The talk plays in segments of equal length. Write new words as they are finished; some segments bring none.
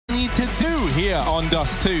here on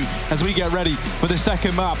Dust 2 as we get ready for the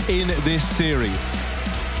second map in this series.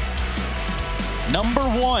 Number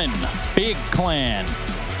 1, Big Clan.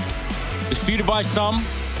 Disputed by some,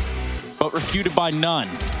 but refuted by none.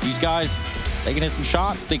 These guys, they can hit some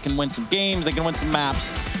shots, they can win some games, they can win some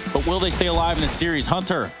maps, but will they stay alive in this series?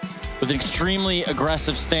 Hunter with an extremely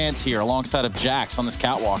aggressive stance here alongside of Jax on this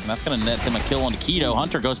catwalk, and that's going to net them a kill on Keto.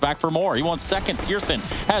 Hunter goes back for more. He wants second. Searson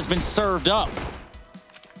has been served up.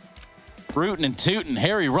 Rootin' and tootin',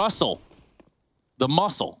 Harry Russell, the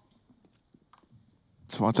muscle.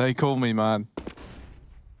 That's what they call me, man.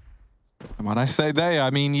 And when I say they, I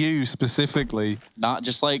mean you specifically. Not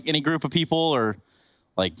just like any group of people or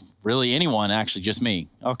like really anyone, actually just me.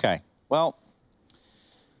 Okay, well.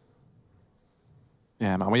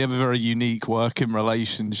 Yeah, man, we have a very unique working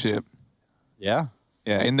relationship. Yeah.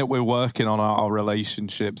 Yeah, in that we're working on our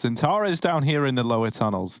relationships. And Tara's down here in the lower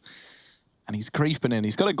tunnels. And he's creeping in.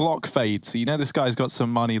 He's got a Glock fade, so you know this guy's got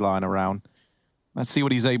some money lying around. Let's see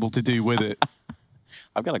what he's able to do with it.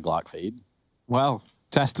 I've got a Glock fade. Well,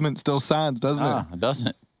 testament still stands, doesn't it? It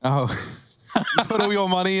doesn't. Oh. You put all your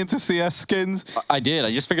money into CS skins? I did.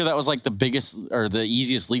 I just figured that was like the biggest or the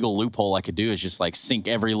easiest legal loophole I could do is just like sink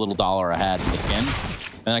every little dollar I had in the skins,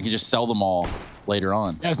 and I could just sell them all later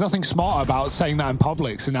on. Yeah, there's nothing smart about saying that in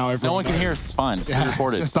public, so now everyone... No one can hear us, it's fine. It's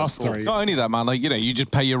recorded. It's just us three. Not only that, man, like, you know, you just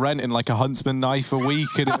pay your rent in like a Huntsman knife a week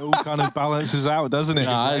and it all kind of balances out, doesn't it?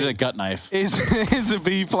 Nah, it's a gut knife. It's a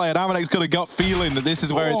B play, and Amanek's got a gut feeling that this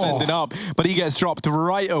is where it's ending up, but he gets dropped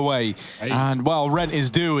right away. Hey. And, well, rent is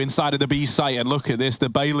due inside of the B site, and look at this, the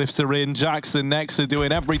bailiffs are in, Jackson next are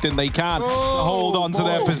doing everything they can to hold on to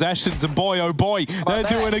their possessions, and boy, oh boy, they're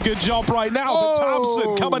doing a good job right now, but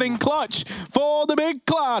Thompson coming in clutch for the Big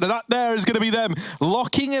Clan. And that there is going to be them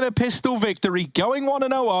locking in a pistol victory, going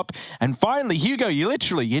 1-0 up. And finally, Hugo, you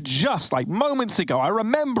just like moments ago, I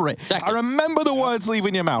remember it. Seconds. I remember the words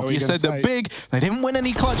leaving your mouth. You said that Big, they didn't win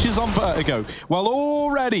any clutches on Vertigo. Well,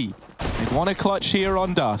 already, they've won a clutch here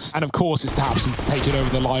on Dust. And of course, it's Thompson to take it over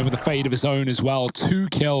the line with a fade of his own as well. 2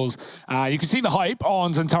 kills. You can see the hype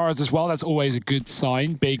on Xantares as well. That's always a good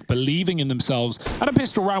sign. Big believing in themselves. And a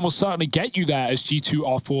pistol round will certainly get you there as G2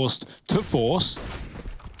 are forced to force.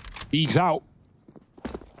 Eeks out.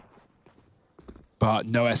 But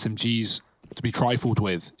no SMGs to be trifled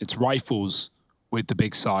with. It's rifles with the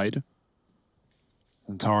big side.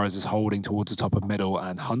 And Torres is holding towards the top of middle,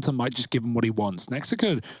 and Hunter might just give him what he wants. Nexa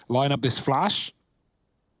could line up this flash.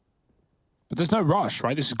 But there's no rush,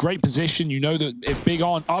 right? This is a great position. You know that if Big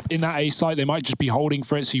aren't up in that A site, they might just be holding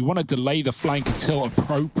for it. So you want to delay the flank until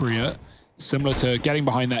appropriate. Similar to getting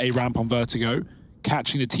behind that A ramp on Vertigo.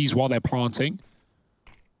 Catching the T's while they're planting.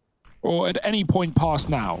 Or at any point past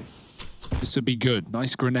now. This would be good.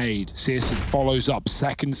 Nice grenade. Searson follows up.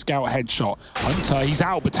 Second scout headshot. Hunter, he's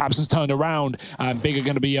out, but Tabson's turned around. And Big are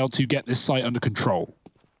going to be able to get this site under control.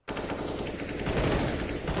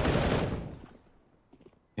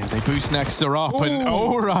 Yeah, they boost Nexa up. And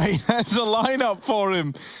all right, there's a lineup for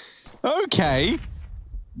him. Okay.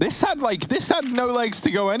 This had no legs to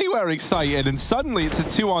go anywhere excited, and suddenly it's a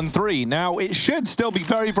 2-on-3. Now, it should still be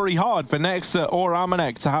very, very hard for Nexa or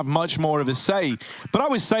Amanek to have much more of a say. But I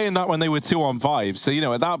was saying that when they were 2-on-5. So, you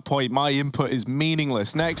know, at that point, my input is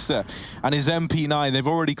meaningless. Nexa and his MP9, they've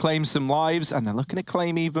already claimed some lives, and they're looking to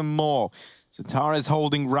claim even more. So Tara's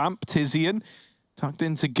holding ramp, Tizian, tucked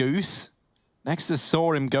into Goose. Nexa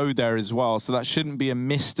saw him go there as well, so that shouldn't be a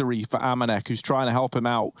mystery for Amanek, who's trying to help him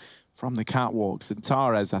out from the catwalks. And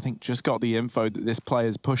Tares, I think, just got the info that this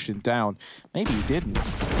player's pushing down. Maybe he didn't.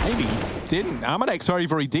 Maybe he didn't. Amanek's very,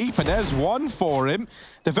 very deep, and there's one for him.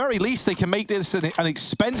 At the very least, they can make this an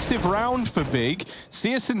expensive round for Big.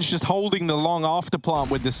 Searson's just holding the long after plant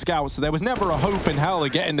with the scout, so there was never a hope in hell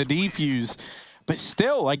of getting the defuse. But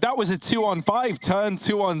still, like, that was a 2-on-5, turned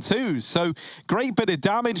 2-on-2. So great bit of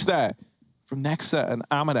damage there from Nexa and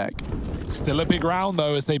Amanek. Still a big round,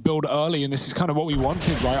 though, as they build early, and this is kind of what we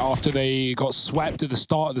wanted, right? After they got swept at the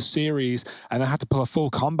start of the series, and they had to pull a full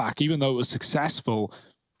comeback, even though it was successful.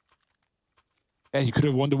 Yeah, you could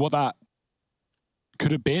have wondered what that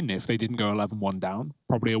could have been if they didn't go 11-1 down.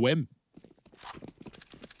 Probably a win.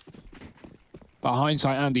 But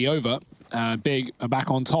hindsight, Andy over. Big are back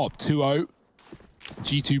on top, 2-0.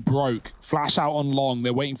 G2 broke. Flash out on long.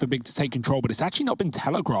 They're waiting for Big to take control, but it's actually not been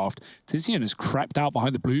telegraphed. Tizian has crept out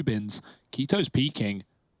behind the blue bins. Keto's peeking.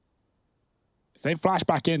 If they flash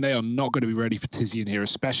back in, they are not going to be ready for Tizian here,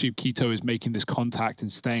 especially if Keto is making this contact and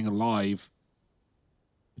staying alive.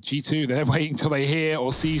 G2, they're waiting till they hear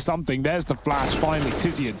or see something. There's the flash, finally.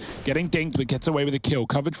 Tizian getting dinked, but gets away with a kill.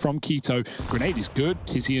 Covered from Keto. Grenade is good.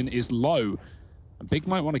 Tizian is low. Big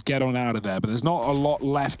might want to get on out of there, but there's not a lot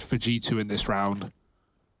left for G2 in this round.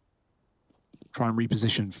 Try and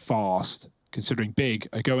reposition fast, considering Big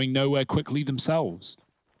are going nowhere quickly themselves.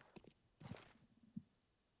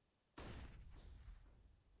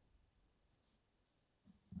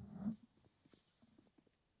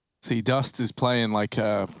 See, Dust is playing like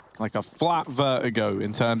a flat vertigo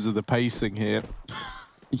in terms of the pacing here.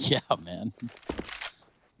 Yeah, man.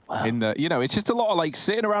 Wow. In the, you know, it's just a lot of like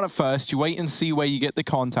sitting around at first. You wait and see where you get the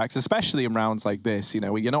contacts, especially in rounds like this. You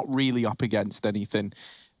know, where you're not really up against anything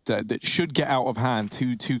that should get out of hand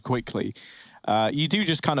too quickly. You do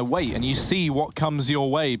just kind of wait and you see what comes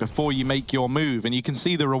your way before you make your move, and you can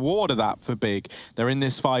see the reward of that for Big. They're in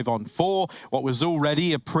this 5-on-4. What was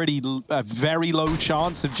already a very low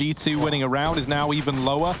chance of G2 winning a round is now even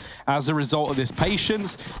lower as a result of this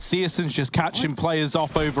patience. Searson's just catching players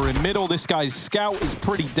off over in middle. This guy's scout is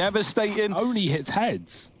pretty devastating. Only hits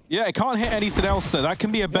heads. Yeah, it can't hit anything else though. That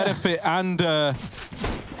can be a benefit and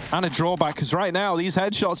a drawback, because right now these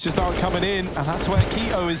headshots just aren't coming in, and that's where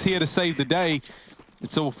Keto is here to save the day.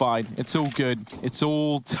 It's all fine. It's all good. It's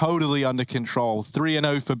all totally under control.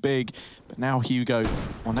 3-0 for Big, but now Hugo,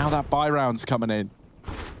 well, now that buy round's coming in.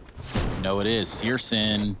 You know it is.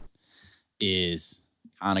 Searson is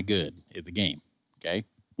kind of good at the game, okay?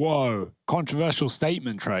 Whoa, controversial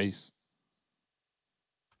statement, Trace.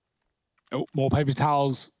 Oh, more paper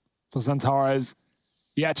towels for Xantares.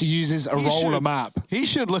 He actually uses a roller map. He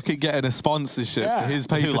should look at getting a sponsorship for his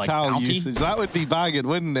paper towel Bounty? usage. That would be banging,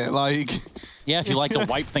 wouldn't it? Like, yeah, if you like to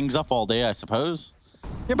wipe things up all day, I suppose.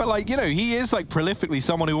 Yeah, but like, you know, he is like prolifically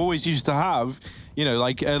someone who always used to have, you know,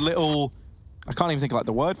 like a little, I can't even think of like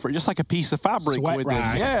the word for it, just like a piece of fabric Sweat with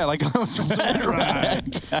rag. him. Yeah, like a sweat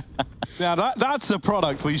rag. Now that's a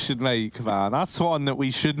product we should make, man. That's one that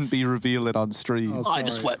we shouldn't be revealing on stream. I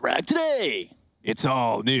just sweat rag today. It's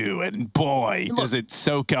all new, and boy, does it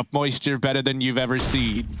soak up moisture better than you've ever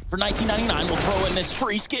seen. For $19.99, we'll throw in this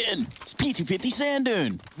free skin. It's P250 Sand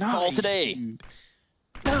Dune. Nice. All today. Dude.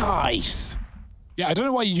 Nice. Yeah, I don't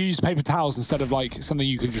know why you use paper towels instead of like something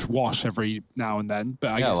you can just wash every now and then, but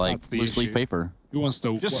I guess like that's the loose issue. leaf paper. Who wants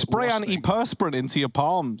to Just spray wash things? antiperspirant into your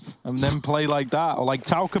palms and then play like that, or like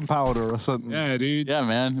talcum powder or something. Yeah, dude. Yeah,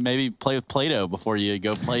 man. Maybe play with Play-Doh before you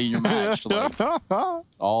go play your match. Like,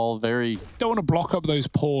 all very... Don't want to block up those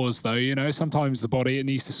pores, though. You know, sometimes the body, it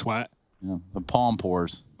needs to sweat. You know, the palm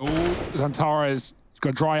pores. Oh, Xantares, he's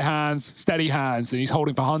got dry hands, steady hands, and he's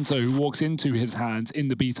holding for Hunter, who walks into his hands in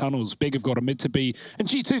the B tunnels. Big have got a mid to B. And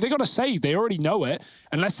G2, they got to save. They already know it.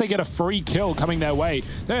 Unless they get a free kill coming their way,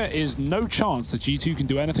 there is no chance that G2 can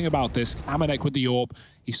do anything about this. Amanek with the AWP.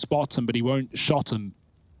 He spots him, but he won't shot him.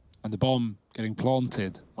 And the bomb getting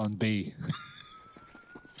planted on B.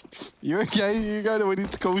 You okay? You go. We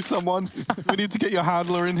need to call someone. We need to get your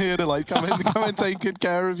handler in here to like come and take good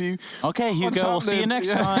care of you. Okay, Hugo, we'll see you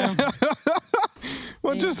next time.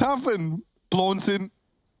 What just happened? Planting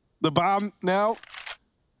the bomb now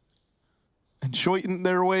and shooting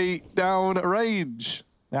their way down a range.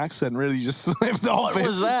 The accent really just slipped off. What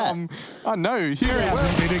was that? I know. Here it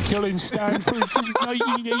hasn't been a killing stand for since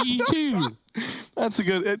 1982. That's a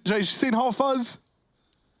good. Jay, you seen Hot Fuzz?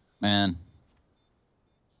 Man,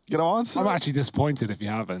 Gonna answer? I'm actually disappointed if you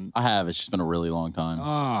haven't. I have. It's just been a really long time.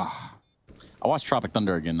 Ah, I watched Tropic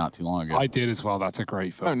Thunder again not too long ago. I did as well. That's a great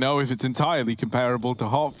I film. don't know if it's entirely comparable to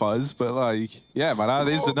Hot Fuzz, but like, yeah, man, that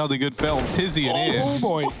is another good film. Tizzy in here. Oh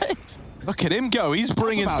boy. What? Look at him go. He's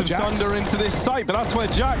bringing some Jax. thunder into this site, but that's where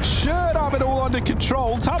Jack should have it all under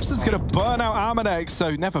control. Tapson's going to burn out Amanek,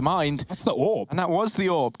 so never mind. That's the AWP. And that was the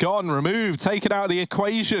AWP. Gone, removed, taken out of the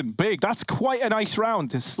equation. Big. That's quite a nice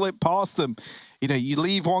round to slip past them. You know, you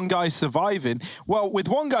leave one guy surviving. Well, with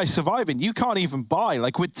one guy surviving, you can't even buy.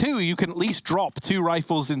 Like, with two, you can at least drop 2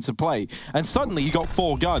 rifles into play. And suddenly, you got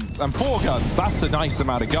 4 guns. And 4 guns, that's a nice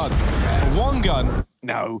amount of guns. But 1 gun,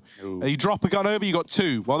 no. You drop a gun over, you got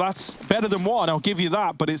 2. Well, that's better than 1, I'll give you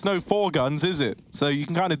that. But it's no 4 guns, is it? So you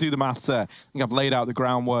can kind of do the maths there. I think I've laid out the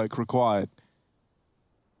groundwork required.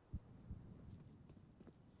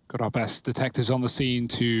 Got our best detectives on the scene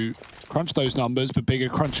to crunch those numbers, but Big are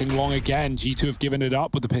crunching long again. G2 have given it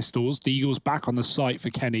up with the pistols. Deagle's back on the site for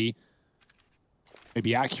Kenny.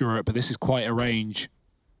 Maybe accurate, but this is quite a range.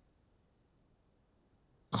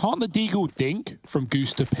 Can't the Deagle dink from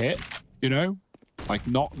Goose to Pit, you know? Like,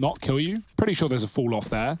 not kill you? Pretty sure there's a fall off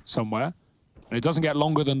there somewhere. And it doesn't get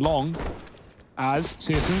longer than long, as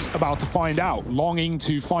Searson's about to find out. Longing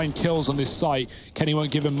to find kills on this site. Kenny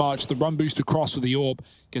won't give him much. The run boost across with the AWP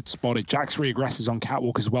gets spotted. Jax re-aggresses on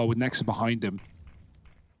Catwalk as well with Nexa behind him.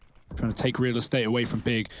 trying to take real estate away from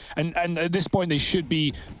Big. And at this point, they should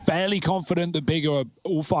be fairly confident that Big are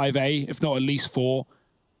all 5A, if not at least 4.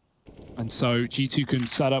 And so G2 can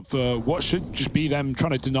set up for what should just be them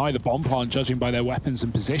trying to deny the bomb plant, judging by their weapons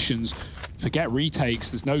and positions. Forget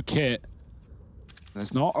retakes, there's no kit.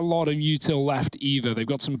 There's not a lot of util left either. They've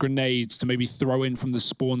got some grenades to maybe throw in from the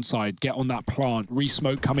spawn side, get on that plant.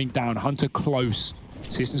 Re-smoke coming down, Hunter close.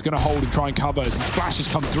 Searson's going to hold and try and cover as these flashes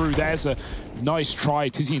come through. There's a nice try.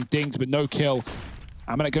 Tizian dinked, but no kill.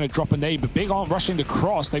 Amanek going to drop a nade, but Big aren't rushing the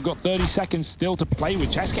cross. They've got 30 seconds still to play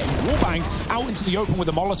with. Jess getting wallbanged out into the open with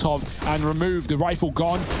a Molotov and removed. The rifle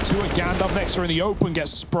gone to a Gandalf. Next in the open,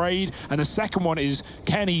 gets sprayed. And the second one is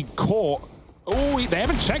Kenny caught. Oh, they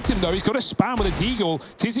haven't checked him though. He's got a spam with a deagle.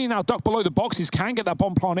 Tizian now ducked below the boxes, can get that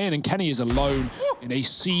bomb plant in, and Kenny is alone in a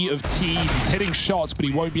sea of T's. He's hitting shots, but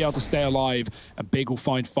he won't be able to stay alive. And Big will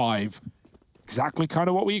find 5. Exactly kind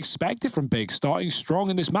of what we expected from Big, starting strong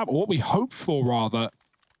in this map, or what we hoped for rather.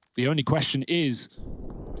 The only question is,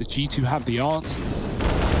 does G2 have the answers?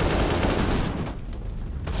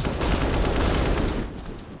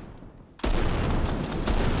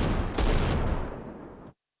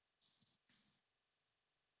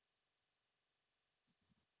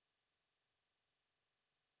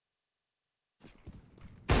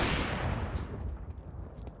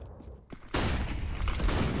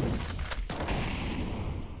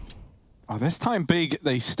 Oh, this time Big,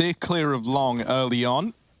 they steer clear of long early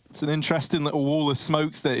on. It's an interesting little wall of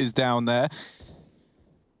smokes that is down there.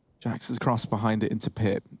 Jax has crossed behind it into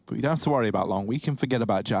pit, but we don't have to worry about long. We can forget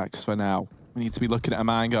about Jax for now. We need to be looking at a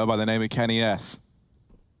mango by the name of Kenny S.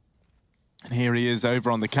 And here he is over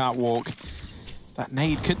on the catwalk. That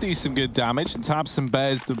nade could do some good damage, and tabseN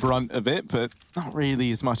bears the brunt of it, but not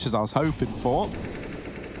really as much as I was hoping for.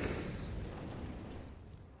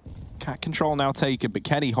 Cat control now taken, but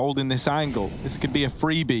Kenny holding this angle. This could be a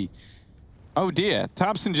freebie. Oh dear,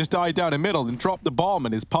 tabseN just died down the middle and dropped the bomb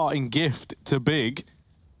and his parting gift to Big.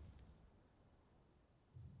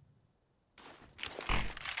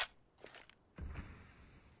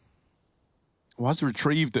 Was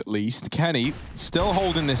retrieved at least. Kenny still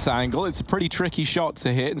holding this angle. It's a pretty tricky shot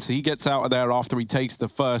to hit, and so he gets out of there after he takes the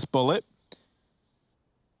first bullet.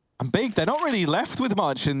 And Big, they're not really left with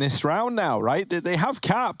much in this round now, right? They have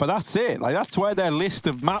Cat, but that's it. Like, that's where their list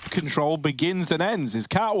of map control begins and ends, is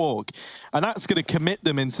Catwalk. And that's going to commit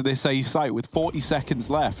them into this A site with 40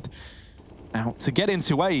 seconds left. Now, to get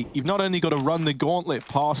into A, you've not only got to run the gauntlet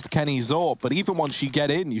past Kenny Zorp, but even once you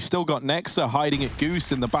get in, you've still got Nexa hiding at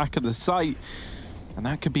Goose in the back of the site. And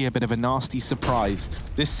that could be a bit of a nasty surprise.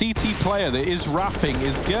 This CT player that is rapping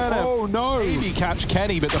is gonna maybe catch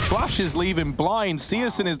Kenny, but the flash is leaving blind.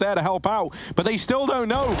 Searson is there to help out, but they still don't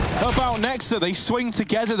know about Nexa. They swing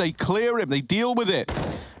together, they clear him, they deal with it.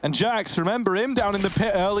 And Jax, remember him down in the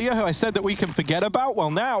pit earlier, who I said that we can forget about?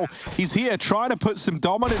 Well, now he's here trying to put some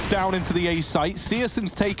dominance down into the A site.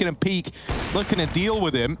 Searson's taking a peek, looking to deal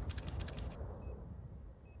with him.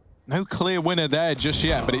 No clear winner there just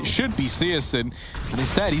yet, but it should be Searson. And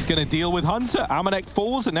instead, he's going to deal with Hunter. Amanek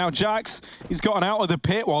falls, and now Jax, he's gotten out of the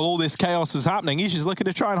pit while all this chaos was happening. He's just looking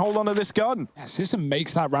to try and hold on to this gun. Yeah, Searson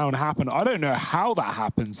makes that round happen. I don't know how that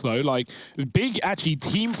happens, though. Like, Big actually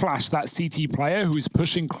team flashed that CT player who was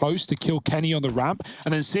pushing close to kill Kenny on the ramp,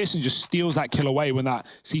 and then Searson just steals that kill away when that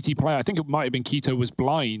CT player, I think it might have been Keto, was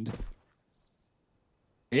blind.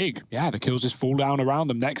 Big, yeah, the kills just fall down around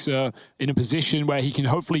them. Nexa in a position where he can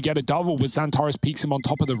hopefully get a double with Xantares peeks him on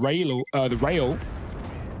top of the rail.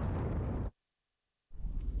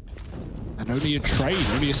 And only a trade,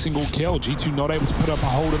 only a single kill. G2 not able to put up a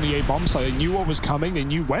hold on the A bomb site. They knew what was coming. They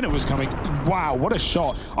knew when it was coming. Wow, what a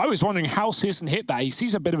shot. I was wondering how Searson hit that. He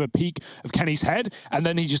sees a bit of a peek of Kenny's head, and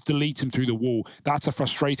then he just deletes him through the wall. That's a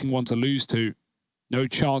frustrating one to lose to. No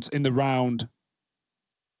chance in the round.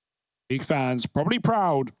 Big fans, probably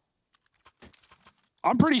proud.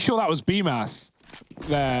 I'm pretty sure that was BMAS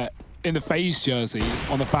there in the FaZe jersey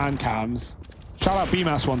on the fan cams. Shout out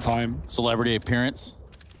BMAS one time. Celebrity appearance.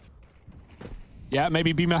 Yeah,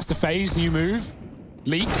 maybe BMAS to FaZe, new move.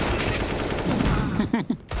 Leaked.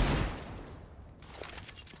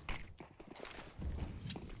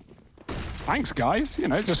 Thanks, guys. You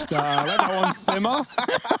know, just let that one simmer.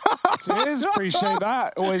 Cheers, appreciate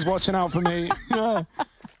that. Always watching out for me. Yeah.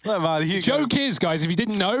 Look, man, joke is, guys, if you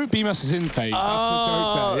didn't know, BMAS was in FaZe. That's the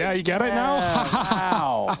joke there. Yeah, you get it now?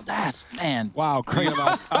 Wow. That's, man. Wow, crazy.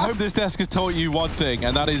 I hope this desk has taught you one thing,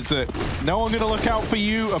 and that is that no one going to look out for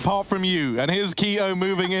you apart from you. And here's Keto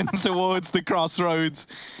moving in towards the crossroads.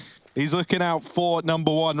 He's looking out for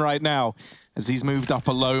number 1 right now. as he's moved up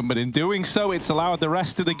alone, but in doing so, it's allowed the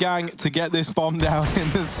rest of the gang to get this bomb down in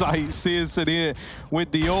the site. Searson here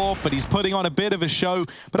with the AWP, but he's putting on a bit of a show,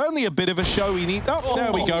 but only a bit of a show. He needs, oh,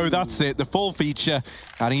 there we go, that's it, the full feature,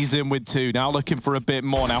 and he's in with 2. Now looking for a bit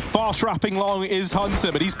more. Now fast wrapping long is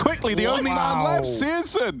Hunter, but he's quickly the only man left.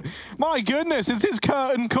 Searson, my goodness, is his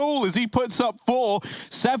curtain cool as he puts up 4,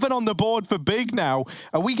 7 on the board for Big now.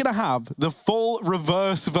 Are we gonna have the full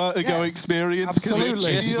reverse Vertigo experience?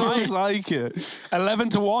 Absolutely. It feels like it.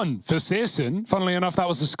 11-1 for Searson. Funnily enough, that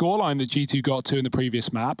was the scoreline that G2 got to in the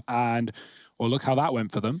previous map, and well, look how that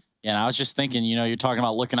went for them. Yeah, and I was just thinking, you know, you're talking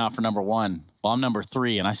about looking out for number 1. Well, I'm number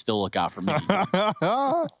 3, and I still look out for me. You know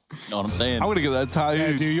what I'm saying? I'm gonna get that tattooed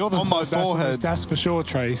Yeah, dude, you're the on my forehead. That's for sure,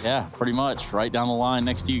 Trace. Yeah, pretty much. Right down the line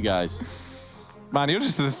next to you guys. Man, you're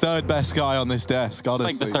just the 3rd best guy on this desk, honestly.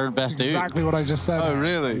 It's like the 3rd best dude. Exactly what I just said. Oh,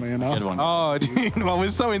 really? Good one. Oh, dude, well, we're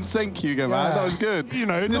so in sync, Hugo, man. That was good. You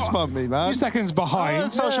know, this bumped me, man. A few seconds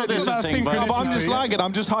behind. Social distancing, but I'm just lagging.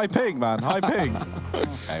 I'm just high ping, man. High ping.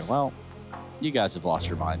 Okay, well, you guys have lost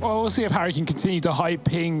your minds. Well, we'll see if Harry can continue to high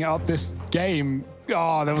ping up this game.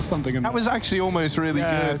 Oh, there was something in that. Was actually almost really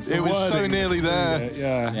good. It was so nearly there.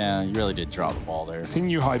 Yeah, you really did drop the ball there.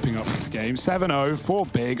 Continue hyping up this game. 7-0 for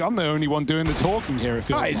Big. I'm the only one doing the talking here. It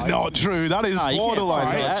feels that is not true. That is borderline.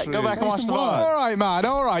 Right? Go back and watch the VOD. All right, man.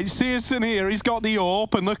 All right. Searson here. He's got the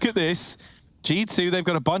AWP, and look at this. G2, they've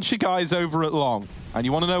got a bunch of guys over at long. And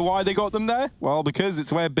you want to know why they got them there? Well, because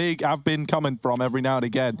it's where Big have been coming from every now and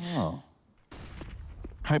again. Oh.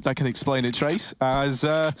 Hope that can explain it, Trace. As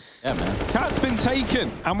yeah, man. Cat's been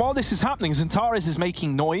taken, and while this is happening, Xantares is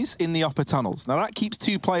making noise in the upper tunnels. Now that keeps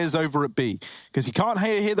 2 players over at B, because you can't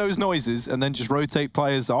hear those noises and then just rotate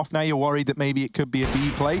players off. Now you're worried that maybe it could be a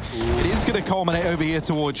B play. It is going to culminate over here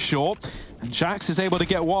towards short, and Jax is able to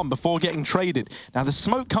get 1 before getting traded. Now the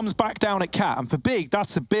smoke comes back down at Cat, and for Big,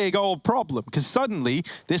 that's a big old problem, because suddenly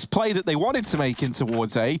this play that they wanted to make in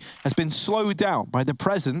towards A has been slowed down by the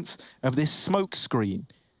presence of this smoke screen.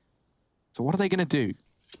 So what are they going to do?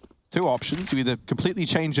 2 options. You either completely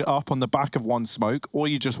change it up on the back of 1 smoke, or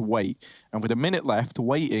you just wait. And with a minute left,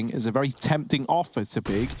 waiting is a very tempting offer to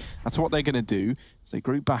Big. That's what they're going to do. As they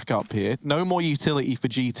group back up here. No more utility for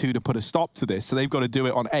G2 to put a stop to this, so they've got to do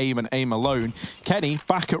it on aim and aim alone. Kenny,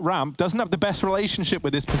 back at ramp, doesn't have the best relationship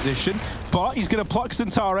with this position, but he's going to pluck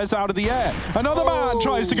Xantares out of the air. Another man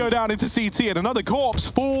tries to go down into CT, and another corpse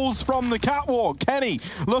falls from the catwalk. Kenny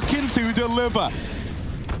looking to deliver.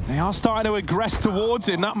 They are starting to aggress towards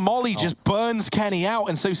him. That molly just burns Kenny out,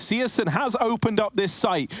 and so Searson has opened up this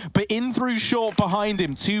site, but in through short behind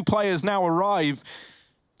him, 2 players now arrive.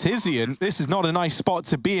 Tizian, this is not a nice spot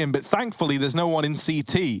to be in, but thankfully there's no one in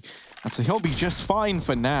CT. And so he'll be just fine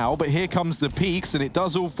for now, but here comes the peaks, and it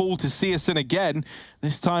does all fall to Searson again,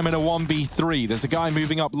 this time in a 1v3. There's a guy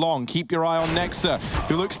moving up long. Keep your eye on Nexa,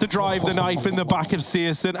 who looks to drive the knife in the back of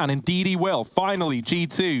Searson, and indeed he will. Finally,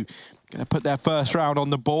 G2 going to put their first round on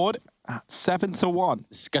the board at 7-1.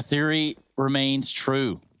 Ska theory remains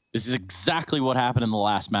true. This is exactly what happened in the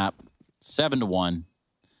last map. 7-1.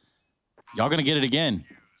 Y'all going to get it again.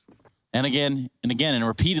 And again, and again, and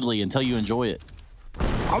repeatedly until you enjoy it.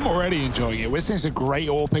 I'm already enjoying it. We're seeing some great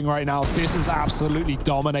AWPing right now. Searson's absolutely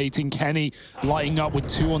dominating. Kenny lighting up with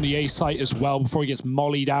 2 on the A site as well before he gets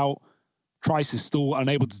mollied out. Trice is still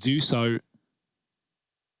unable to do so.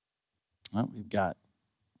 Well, we've got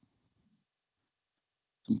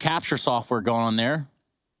some capture software going on there.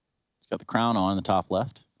 It's got the crown on the top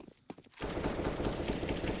left.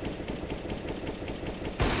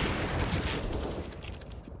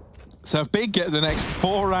 So if Big get the next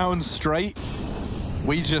 4 rounds straight,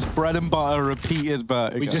 we just bread and butter repeated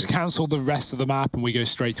Vertigo. We just cancel the rest of the map and we go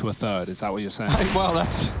straight to a 3rd. Is that what you're saying? Well,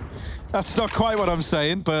 that's not quite what I'm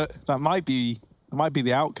saying, but that might be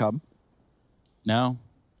the outcome. No,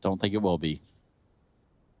 don't think it will be.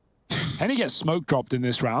 Kenny gets smoke dropped in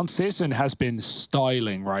this round. Searson has been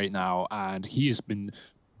styling right now, and he has been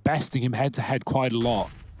besting him head-to-head quite a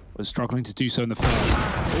lot. Was struggling to do so in the first.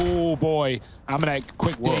 Oh boy, Amanek,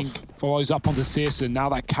 quick dink, follows up onto Searson. Now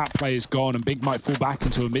that Cat play is gone and Big might fall back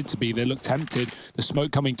into a mid to B. They look tempted. The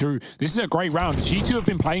smoke coming through. This is a great round. G2 have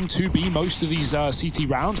been playing 2B most of these CT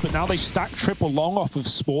rounds, but now they stack triple long off of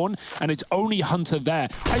spawn, and it's only Hunter there.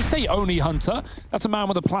 I say only Hunter. That's a man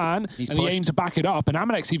with a plan, and he aimed to back it up. And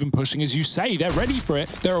Amanek's even pushing, as you say. They're ready for it.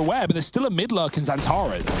 They're aware, but there's still a mid lurk in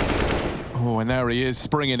Xantares. Oh, and there he is,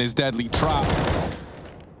 springing his deadly trap.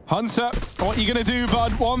 Hunter, what are you going to do,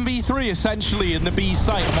 bud? 1v3, essentially, in the B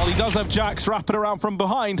site. While he does have Jax wrapping around from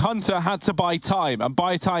behind, Hunter had to buy time, and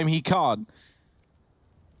buy time he can't.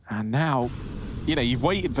 And now, you know, you've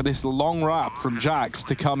waited for this long wrap from Jax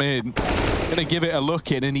to come in. Gonna give it a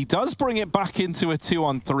look in, and he does bring it back into a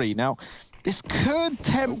 2-on-3. Now, this could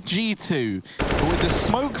tempt G2, but with the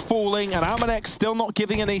smoke falling and Amanek still not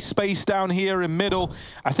giving any space down here in middle,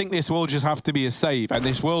 I think this will just have to be a save, and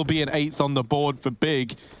this will be an 8th on the board for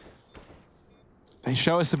Big. They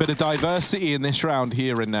show us a bit of diversity in this round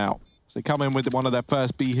here and now. So they come in with one of their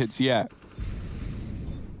first B hits yet.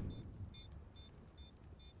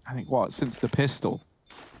 I think, what, since the pistol?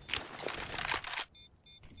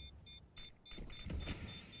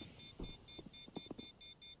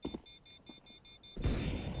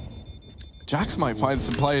 Jax might find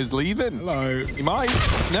some players leaving. Hello. He might.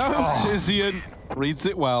 No, Tizian reads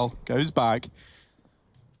it well, goes back.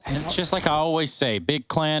 And it's just like I always say, Big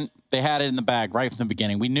Clan, they had it in the bag right from the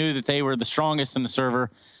beginning. We knew that they were the strongest in the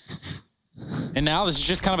server. And now this is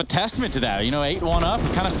just kind of a testament to that. You know, 8-1 up,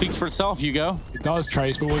 it kind of speaks for itself, Hugo. It does,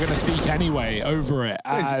 Trace, but we're going to speak anyway over it.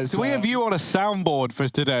 As, do we have you on a soundboard for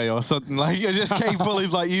today or something? Like, you're just capable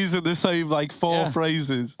of like using the same like 4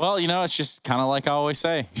 phrases. Well, you know, it's just kind of like I always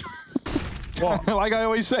say. Like I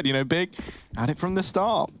always said, you know, Big, had it from the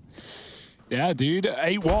start. Yeah, dude,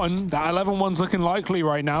 8-1. That 11-1's looking likely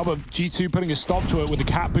right now, but G2 putting a stop to it with the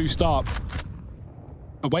cat boost up.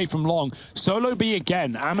 Away from long. Solo B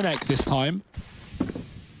again. Amanek this time.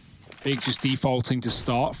 Big just defaulting to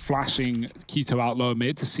start, flashing Keto out lower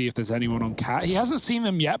mid to see if there's anyone on cat. He hasn't seen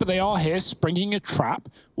them yet, but they are here, springing a trap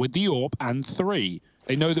with the AWP and 3.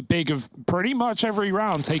 They know that Big have pretty much every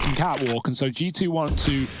round taken catwalk, and so G2 want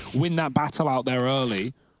to win that battle out there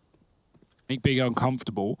early. Make Big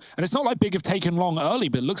uncomfortable. And it's not like Big have taken long early,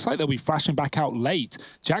 but it looks like they'll be flashing back out late.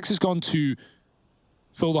 Jax has gone to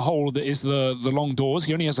fill the hole that is the long doors.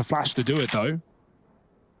 He only has a flash to do it, though.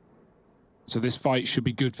 So this fight should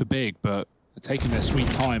be good for Big, but they're taking their sweet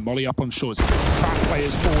time. Molly up on short. Trap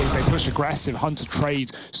players forward as they push aggressive. Hunter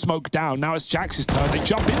trades, smoke down. Now it's Jax's turn. They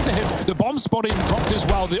jump into him. The bomb spotted and dropped as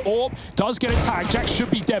well. The AWP does get attacked. Jax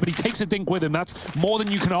should be dead, but he takes a dink with him. That's more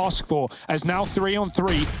than you can ask for. As now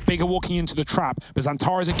 3-on-3, Big are walking into the trap. But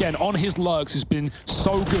Xantares again on his lurks has been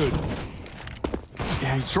so good.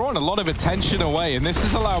 Yeah, he's drawing a lot of attention away, and this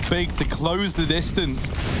has allowed Big to close the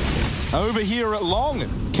distance. Over here at long,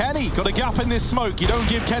 Kenny got a gap in this smoke. You don't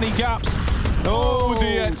give Kenny gaps. Oh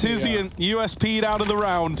dear, Tizian USP'd out of the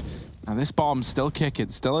round. Now this bomb's still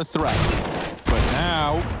kicking, still a threat. But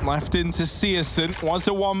now, left into Searson. Was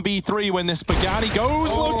a 1v3 when this began. He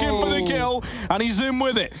goes looking for the kill, and he's in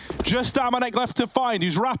with it. Just Amanek left to find.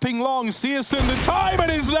 He's wrapping long. Searson, the timing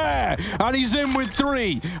is there, and he's in with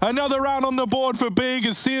 3. Another round on the board for Big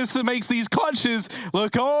as Searson makes these clutches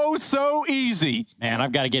look oh so easy. Man,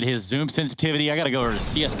 I've got to get his zoom sensitivity. I got to go to the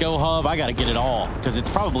CSGO hub. I got to get it all, because it's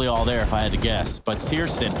probably all there if I had to guess. But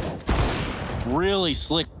Searson, really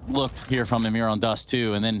slick look here from him here on Dust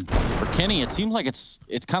too. And then for Kenny, it seems like it's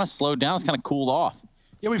kind of slowed down. It's kind of cooled off.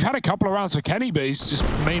 Yeah, we've had a couple of rounds for Kenny, but he's just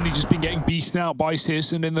mainly been getting beaten out by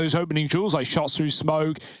Searson in those opening duels, like shots through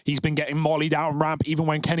smoke. He's been getting mollied out on ramp. Even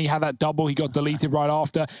when Kenny had that double, he got deleted right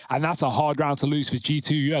after. And that's a hard round to lose for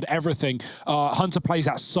G2. You had everything. Hunter plays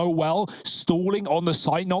that so well, stalling on the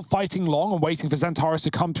site, not fighting long and waiting for Xantares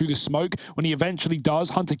to come through the smoke. When he eventually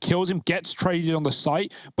does, Hunter kills him, gets traded on the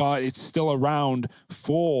site, but it's still a round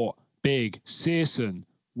for Big. Searson,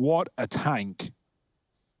 what a tank.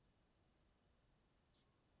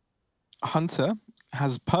 Hunter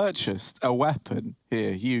has purchased a weapon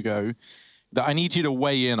here, Hugo, that I need you to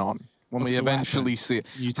weigh in on when we eventually see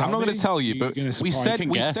it. I'm not going to tell you, but we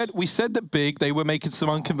said that Big, they were making some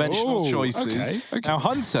unconventional choices. Okay. Now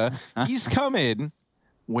Hunter, he's come in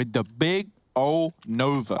with the big old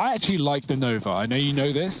Nova. I actually like the Nova. I know you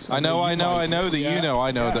know this. I know that you know.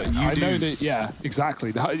 I know that you do. I know that, yeah,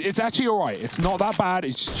 exactly. It's actually all right. It's not that bad.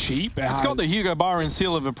 It's cheap. It's got the Hugo Byron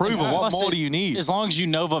seal of approval. What more do you need? As long as you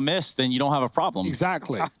Nova miss, then you don't have a problem.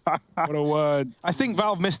 Exactly. What a word. I think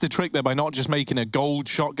Valve missed a trick there by not just making a gold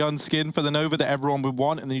shotgun skin for the Nova that everyone would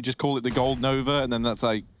want, and then you just call it the gold Nova, and then that's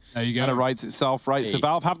like, there you go. Kind of writes itself, right? Hey. So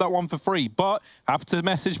Valve have that one for free, but have to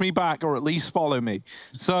message me back or at least follow me.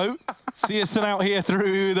 So, Searson out here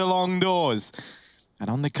through the long doors. And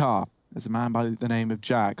on the car, there's a man by the name of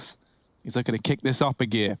Jax. He's looking to kick this up a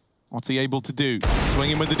gear. What's he able to do?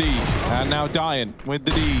 Swinging with the D, and now dying with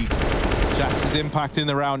the D. Jax is impacting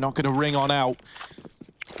the round, not going to ring on out.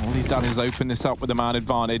 All he's done is open this up with a man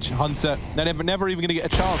advantage. Hunter, never even going to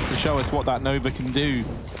get a chance to show us what that Nova can do.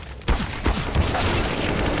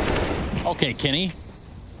 Okay, Kenny.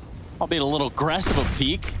 Albeit a little aggressive of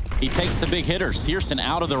peak. He takes the big hitter, Searson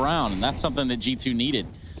out of the round, and that's something that G2 needed.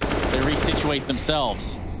 They resituate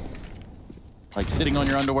themselves. Like sitting on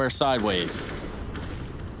your underwear sideways.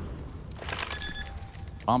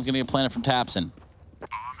 Bomb's gonna get planted from Tapson. Bomb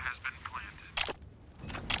has been planted.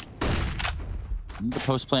 Into the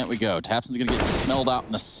post plant we go. Tapson's going to get smelled out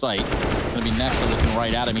in the sight. It's going to be next and looking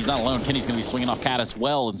right at him. He's not alone. Kenny's going to be swinging off Cat as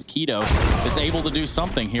well. And it's Keto that's able to do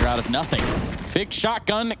something here out of nothing. Big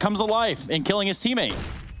shotgun comes alive in killing his teammate.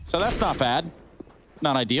 So that's not bad.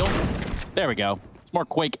 Not ideal. There we go. It's more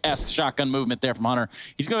Quake-esque shotgun movement there from Hunter.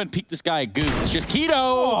 He's going to peek this guy at Goose. It's just Keto.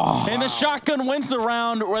 Oh, and the shotgun wins the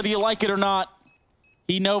round, whether you like it or not.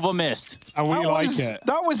 He Nova missed. And we like it.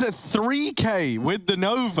 That was a 3K with the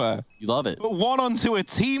Nova. You love it. One onto a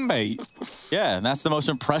teammate. Yeah, and that's the most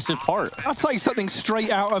impressive part. That's like something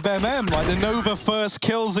straight out of MM. Like the Nova first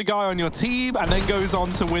kills a guy on your team and then goes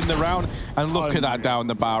on to win the round. And look at that down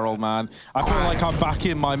the barrel, man. I feel like I'm back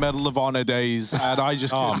in my Medal of Honor days, and I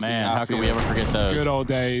just oh man, how can we ever forget those? Good old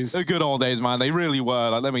days. The good old days, man. They really were.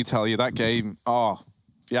 Like, let me tell you, that game. Oh,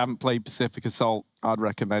 if you haven't played Pacific Assault, I'd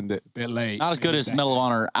recommend it. Bit late. Not as good as Medal of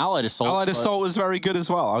Honor. Allied Assault. Allied Assault was very good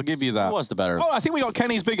as well. I'll give you that. Who was the better? Oh, I think we got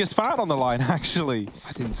Kenny's biggest fan on the line, actually.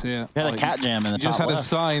 I didn't see it. Yeah, the cat jam in the top He just had left. a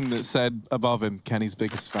sign that said above him, Kenny's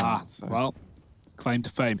biggest fan. Ah, so. well, claim to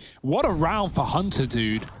fame. What a round for Hunter,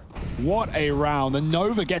 dude. What a round. The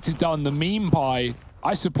Nova gets it done. The meme buy,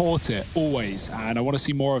 I support it, always, and I want to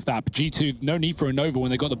see more of that. But G2, no need for a Nova when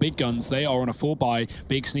they got the big guns. They are on a full buy.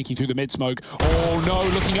 Big sneaking through the mid-smoke. Oh, no,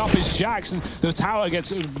 looking up is Jackson. The tower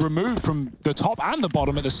gets removed from the top and the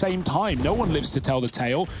bottom at the same time. No one lives to tell the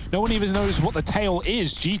tale. No one even knows what the tale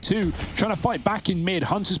is. G2 trying to fight back in mid.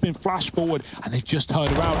 Hunter's been flashed forward, and they've just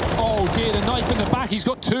turned around. Oh, dear, the knife in the back. He's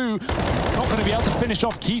got two. Not going to be able to finish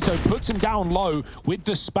off Keto. Puts him down low with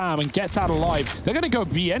the spam and gets out alive. They're going to go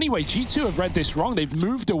B anyway. G2 have read this wrong. They've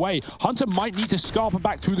moved away. Hunter might need to scarper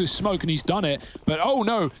back through the smoke, and he's done it. But oh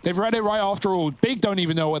no, they've read it right after all. Big don't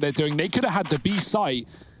even know what they're doing. They could have had the B site,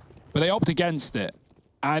 but they opt against it.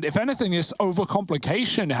 And if anything, this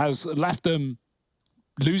overcomplication has left them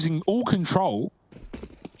losing all control.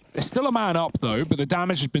 There's still a man up, though, but the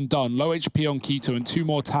damage has been done. Low HP on Keto and two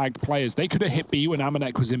more tagged players. They could have hit B when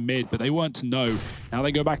Amanek was in mid, but they weren't to know. Now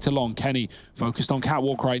they go back to long. Kenny focused on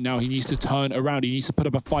Catwalk right now. He needs to turn around. He needs to put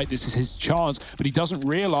up a fight. This is his chance, but he doesn't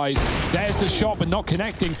realize. There's the shot, but not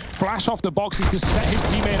connecting. Flash off the boxes to set his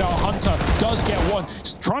teammate out. Hunter does get one.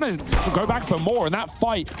 He's trying to go back for more, and that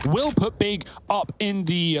fight will put Big up in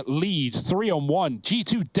the lead. 3-on-1.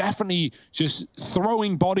 G2 definitely just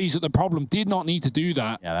throwing bodies at the problem. Did not need to do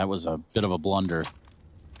that. Yeah, that was a bit of a blunder.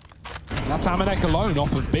 That's Amanek alone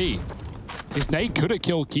off of B. His nade could have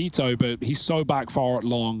killed Keto, but he's so back far at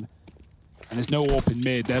long. And there's no AWP in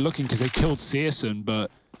mid. They're looking because they killed Searson,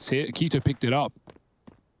 but Keto picked it up.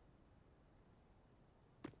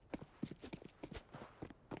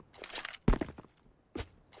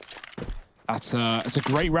 It's a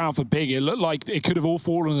great round for Big. It looked like it could have all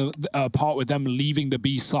fallen apart with them leaving the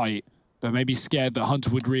B site, but maybe scared that Hunter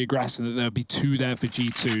would reaggress and that there would be two there for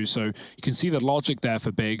G2. So you can see the logic there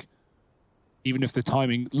for Big, even if the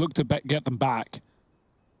timing looked to get them back.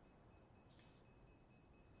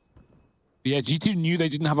 But yeah, G2 knew they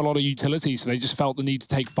didn't have a lot of utility, so they just felt the need to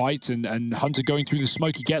take fights. And Hunter going through the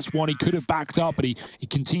smoke, he gets one. He could have backed up, but he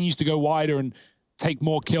continues to go wider and take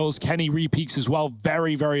more kills. Kenny re-peaks as well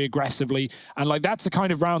very, very aggressively. And like, that's the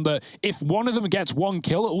kind of round that if one of them gets one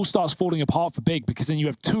kill, it all starts falling apart for Big, because then you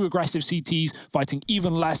have two aggressive CTs fighting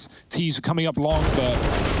even less Ts coming up long, but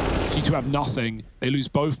G2 have nothing. They lose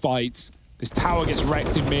both fights. This tower gets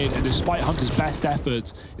wrecked in mid, and despite Hunter's best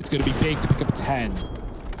efforts, it's going to be Big to pick up 10.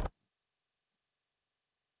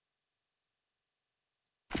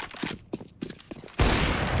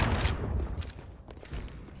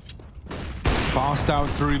 Fast out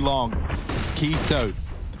through long. It's Keto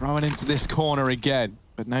throwing into this corner again,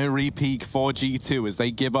 but no re-peek for G2 as they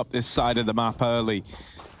give up this side of the map early.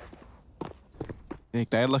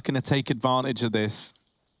 They're looking to take advantage of this.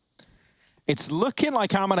 It's looking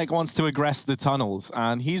like Amanek wants to aggress the tunnels,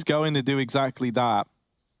 and he's going to do exactly that.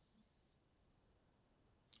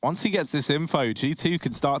 Once he gets this info, G2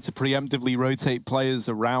 can start to preemptively rotate players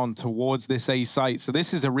around towards this A site. So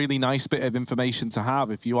this is a really nice bit of information to have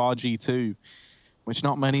if you are G2, which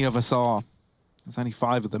not many of us are. There's only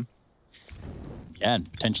 5 of them. Yeah,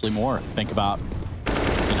 and potentially more. Think about,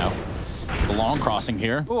 you know, the long crossing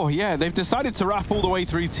here. Oh yeah, they've decided to wrap all the way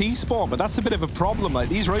through T-spawn, but that's a bit of a problem. Like,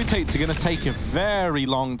 these rotates are going to take a very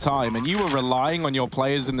long time, and you were relying on your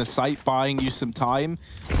players in the site buying you some time.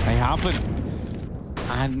 They haven't.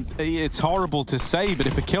 And it's horrible to say, but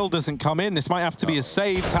if a kill doesn't come in, this might have to be a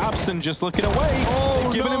save. Tabson just looking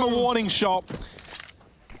away, giving him a warning shot.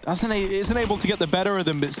 Isn't able to get the better of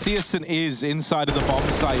them, but Searson is inside of the bomb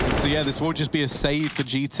site. And so yeah, this will just be a save for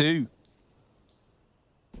G2.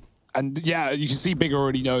 And yeah, you can see Big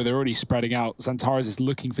already know they're already spreading out. Xantares is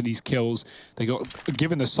looking for these kills. They got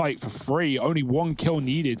given the site for free. Only 1 kill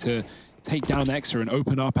needed to take down Nexa and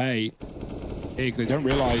open up A. Big, they don't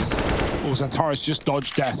realize. Oh, Xantares just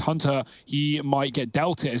dodged death. Hunter, he might get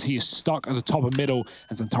dealt it as he is stuck at the top of middle.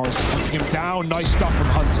 And Xantares is hunting him down. Nice stuff from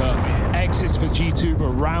Hunter. Exits for G2, but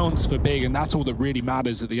rounds for Big. And that's all that really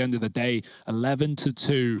matters at the end of the day.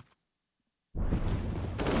 11-2.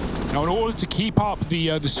 Now, in order to keep up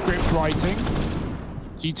the script writing,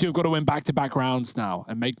 G2 have got to win back-to-back rounds now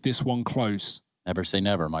and make this one close. Never say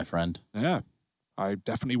never, my friend. Yeah, I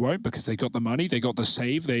definitely won't, because they got the money, they got the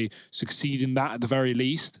save, they succeed in that at the very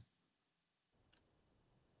least.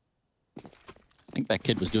 I think that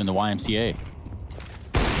kid was doing the YMCA.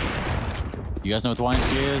 You guys know what the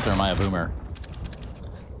YMCA is, or am I a boomer?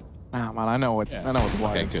 Nah, man, I know what the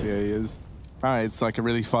YMCA is. All right, it's like a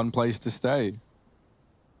really fun place to stay.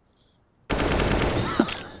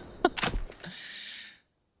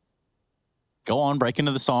 Go on, break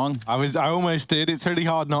into the song. I almost did. It's really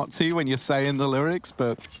hard not to when you're saying the lyrics,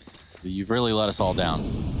 but you've really let us all down.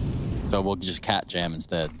 So we'll just cat jam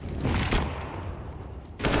instead.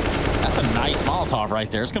 That's a nice Molotov right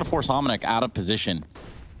there. It's going to force Omnic out of position.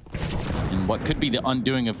 And what could be the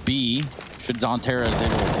undoing of B, should Xantares is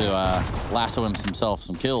able to lasso himself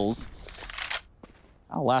some kills.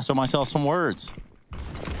 I'll lasso myself some words.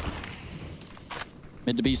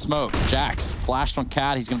 Mid to B smoke. Jax flashed on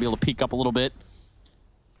Cat. He's going to be able to peek up a little bit.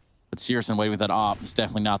 But Searson waiting with that op. He's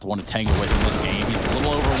definitely not the one to tangle with in this game. He's a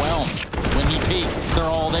little overwhelmed. When he peeks, they're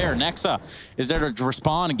all there. Nexa is there to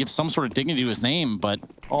respond and give some sort of dignity to his name. But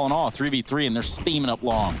all in all, 3v3, and they're steaming up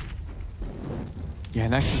long. Yeah,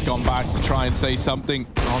 Nexa's gone back to try and say something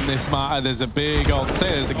on this matter. There's a big old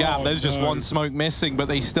there's a gap. There's just one smoke missing, but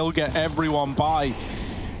they still get everyone by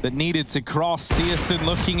that needed to cross. Searson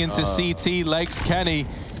looking into CT, legs Kenny.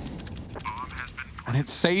 And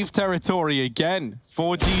it's save territory again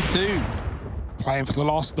for G2. Playing for the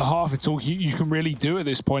last of the half, it's all you can really do at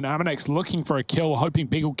this point. Amanex looking for a kill, hoping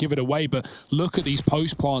Big will give it away, but look at these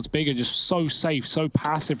post plants. Big are just so safe, so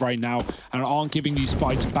passive right now, and aren't giving these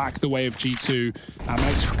fights back the way of G2.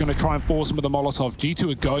 Amanex is going to try and force some of the Molotov.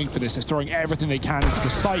 G2 are going for this. They're throwing everything they can into the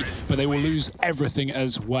site, but they will lose everything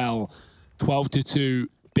as well. 12-2.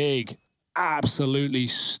 Big absolutely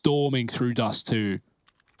storming through Dust 2.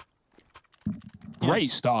 Great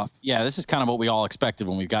stuff. Yeah, this is kind of what we all expected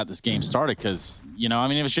when we got this game started, because, you know, I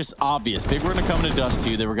mean, it was just obvious. Big were going to come into Dust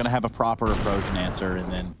 2. They were going to have a proper approach and answer. And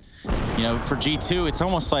then, you know, for G2, it's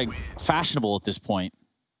almost like fashionable at this point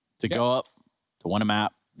to go up, to win a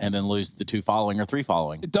map, and then lose the 2 following or 3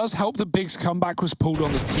 following. It does help that Big's comeback was pulled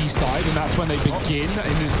on the T side, and that's when they begin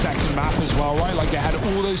in this second map as well, right? Like, they had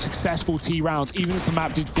all those successful T rounds, even if the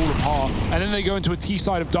map did fall apart. And then they go into a T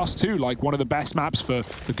side of Dust 2, like one of the best maps for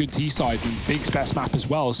good T sides, and Big's best map as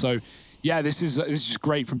well. So, yeah, this is just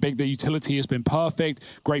great from Big. The utility has been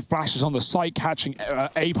perfect. Great flashes on the site, catching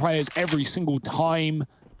A players every single time.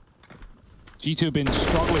 G2 have been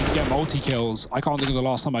struggling to get multi-kills. I can't think of the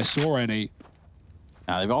last time I saw any.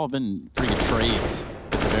 They've all been pretty good trades,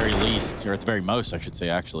 at the very least, or at the very most, I should say,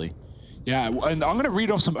 actually. Yeah, and I'm going to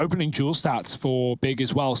read off some opening duel stats for Big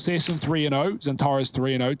as well. Searson 3-0, Xantares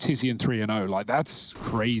 3-0, Tizian 3-0. Like, that's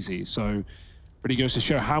crazy. So, really goes to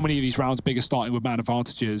show how many of these rounds Big are starting with man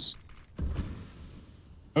advantages.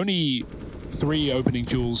 Only 3 opening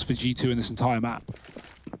duels for G2 in this entire map.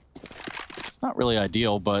 It's not really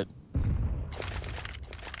ideal, but,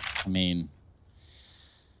 I mean,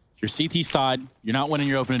 your CT side, you're not winning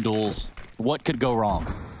your opening duels. What could go wrong?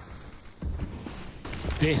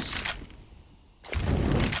 This.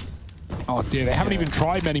 Oh dear, they haven't even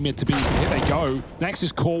tried many mid to Bs, but here they go. Next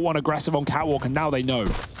is caught one aggressive on Catwalk, and now they know.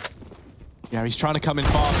 Yeah, he's trying to come in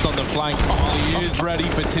fast on the flank. Oh, he is ready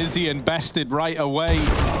for Tizian, bested right away.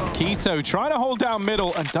 Keto trying to hold down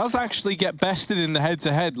middle and does actually get bested in the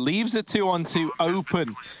head-to-head. Leaves a 2-on-2 open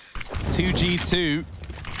to G2.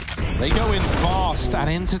 They go in fast, and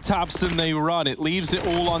into Tabson they run. It leaves it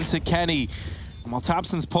all onto Kenny. And while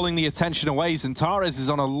Tabson's pulling the attention away, Xantares is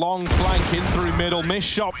on a long flank in through middle. Missed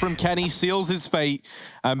shot from Kenny seals his fate.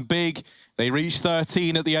 And Big, they reach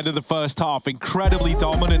 13 at the end of the first half. Incredibly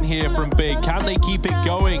dominant here from Big. Can they keep it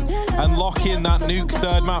going and lock in that nuke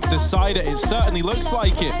third map decider? It certainly looks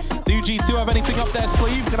like it. Do G2 have anything up their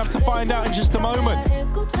sleeve? Gonna have to find out in just a moment.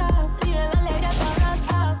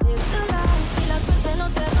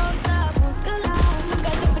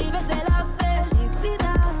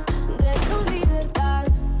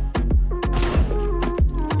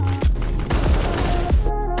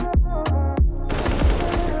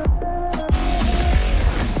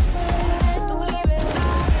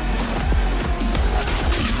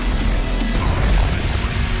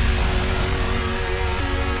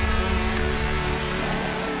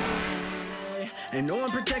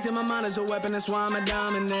 weapon, that's why I'ma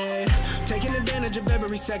dominate. Taking advantage of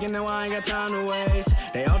every second, now I ain't got time to waste.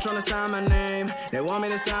 They all tryna sign my name, they want me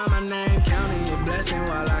to sign my name. Counting your blessing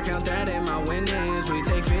while I count that in my winnings. We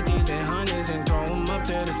take 50s and 100s and throw them up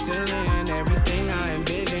to the ceiling. Everything I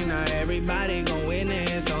envision, now everybody gon'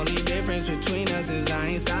 witness. Only difference between us is I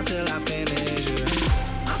ain't stop till I finish.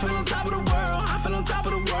 I feel on top of the world, I feel on top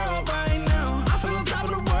of the world right now. I feel on top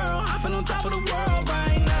of the world, I feel on top of the world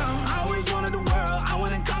right now. I always wanted the world, I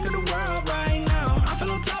wanna conquer the world right now. I feel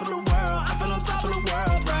on top of the world, I feel on top of the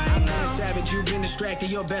world right now. Savage, you've been distracted,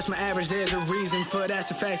 your best my average, there's a reason for that's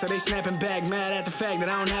a fact. So they snapping back, mad at the fact that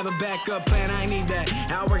I don't have a backup plan, I ain't need that.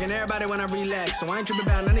 Outworking everybody when I relax, so I ain't tripping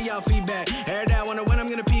about none of y'all feedback. Heard that, wonder when I'm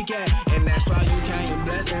gonna peak at. And that's why you count your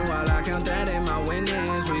blessing while I count that in my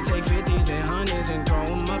winnings. We take 50s and 100s and throw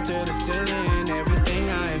them up to the ceiling. Everything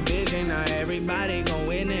I envision, now everybody gon'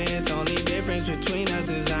 witness. Only difference between us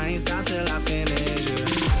is I ain't stop till I finish.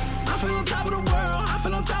 I feel on top of the world, I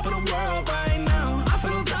feel on top of the world right now. I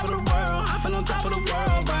feel on top of the world, I feel on top of the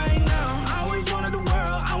world right now. I always wanted the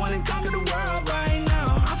world, I wanna conquer the world right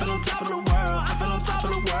now. I feel on top of the world, I feel on top of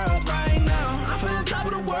the world right now. I feel on top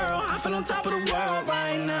of the world, I feel on top of the world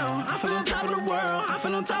right now. I feel on top of the world, I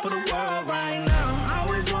feel on top of the world right now. I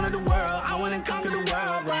always wanted the world, I wanna conquer the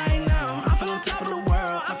world right now. I feel on top of the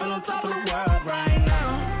world, I feel on top of the world right now.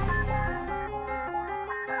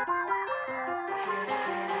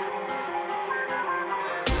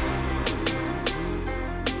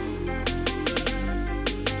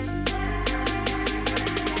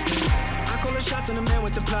 Shots in the man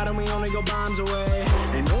with the plot and we only go bombs away.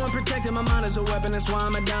 Ain't no one protecting my mind as a weapon, that's why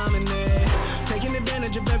I'ma dominate. Taking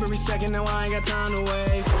advantage of every second, now I ain't got time to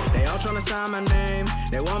waste. They all tryna sign my name,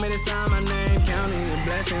 they want me to sign my name. Counting your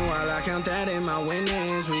blessing while I count that in my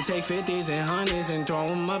winnings. We take 50s and 100s and throw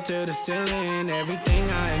them up to the ceiling. Everything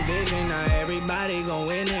I envision, now everybody gon'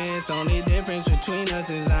 witness. Only difference between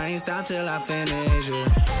us is I ain't stop till I finish.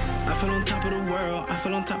 I feel on top of the world, I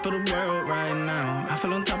feel on top of the world right now. I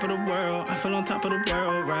feel on top of the world, I feel on top of the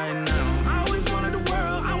world right now. I always wanted the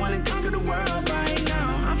world, I wanna conquer the world right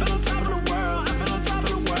now. I feel on top of the world, I feel on top of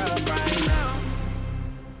the world right now.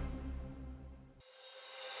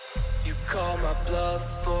 You call my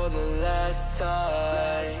bluff for the last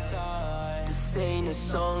time. This ain't a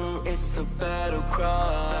song, it's a battle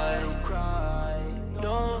cry.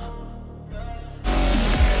 No.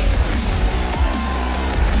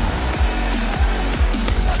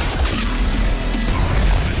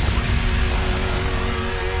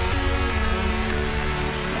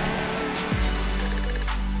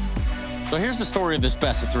 So here's the story of this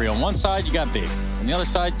best of 3. On one side, you got Big. On the other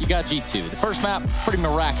side, you got G2. The first map, pretty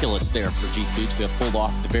miraculous there for G2 to have pulled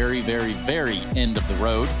off the very, very, very end of the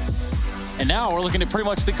road. And now we're looking at pretty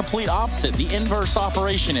much the complete opposite, the inverse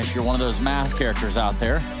operation if you're one of those math characters out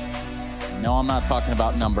there. No, I'm not talking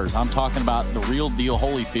about numbers. I'm talking about the real deal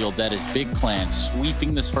Holyfield that is Big Clan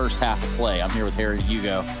sweeping this first half of play. I'm here with Harry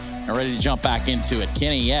Hugo and ready to jump back into it.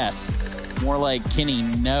 Kenny, yes. More like Kenny,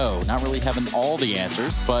 no. Not really having all the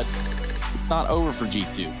answers, but it's not over for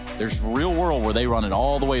G2. There's real world where they run it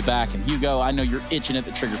all the way back. And Hugo, I know you're itching at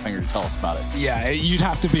the trigger finger to tell us about it. Yeah, you'd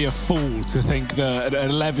have to be a fool to think that an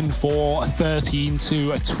 11-4, a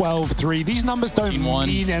 13-2, a 12-3, these numbers don't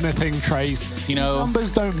mean anything, Trace. These numbers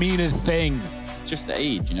don't mean a thing. It's just the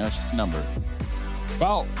age, you know, it's just a number.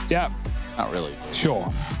 Well, yeah. Not really.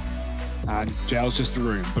 Sure. And jail's just a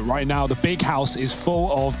room. But right now, the big house is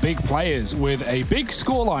full of big players with a big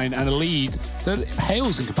scoreline and a lead that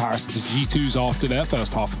pales in comparison to G2's after their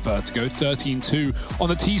first half of Vertigo. 13-2 on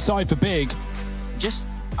the T side for Big.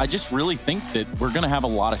 I just really think that we're going to have a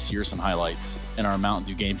lot of Searson highlights in our Mountain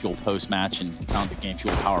Dew Game Fuel post-match and Mountain Dew Game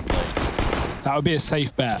Fuel power play. That would be a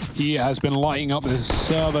safe bet. He has been lighting up this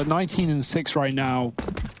server. 19-6 right now.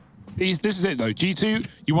 This is it, though. G2,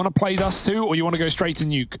 you want to play Dust 2 or you want to go straight to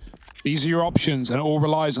Nuke? These are your options, and it all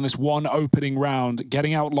relies on this one opening round,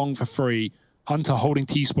 getting out long for free. Hunter holding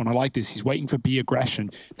T-spawn. I like this. He's waiting for B aggression.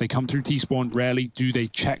 If they come through T-spawn, rarely do they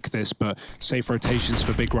check this, but safe rotations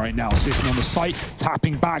for Big right now. Sissing on the site,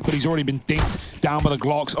 tapping back, but he's already been dinked down by the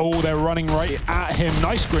Glocks. Oh, they're running right at him.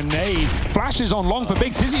 Nice grenade. Flashes on long for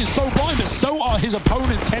Big. Tizzy is so blind, but so are his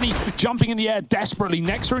opponents. Kenny jumping in the air desperately.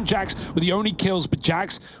 Nexa and Jax with the only kills, but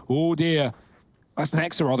Jax, oh dear. That's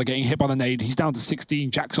Nexa rather getting hit by the nade. He's down to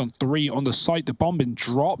 16. Jax on 3 on the site. The bomb been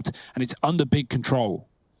dropped, and it's under Big control.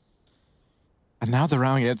 And now the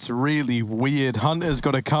round gets really weird. Hunter's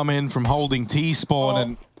got to come in from holding T-spawn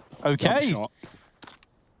and... Okay.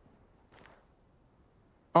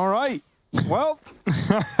 All right. Well,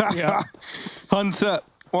 yeah. Hunter,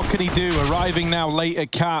 what can he do? Arriving now late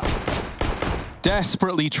at Cap.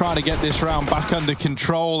 desperately trying to get this round back under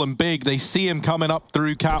control, and Big, they see him coming up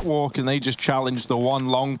through Catwalk, and they just challenge the one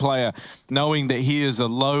long player, knowing that he is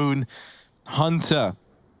alone. Hunter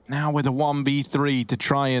now with a 1v3 to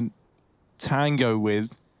try and tango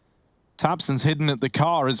with. tabseN's hidden at the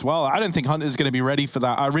car as well. I don't think Hunter's going to be ready for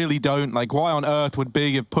that. I really don't. Like, why on earth would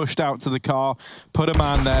Big have pushed out to the car, put a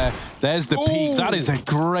man there? There's the peak. That is a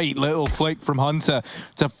great little flick from Hunter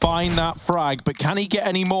to find that frag. But can he get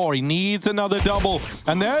any more? He needs another double.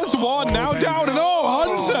 And there's one now down. And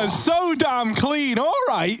Hunter, so damn clean. All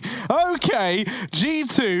right. Okay.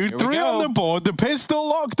 G2, 3 on the board. The pistol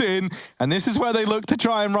locked in. And this is where they look to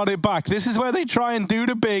try and run it back. This is where they try and do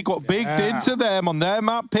to Big what Big did to them on their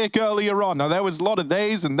map pick earlier on. Now, there was a lot of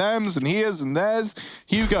theys and thems and here's and there's.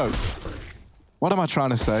 Hugo, what am I trying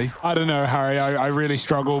to say? I don't know, Harry. I really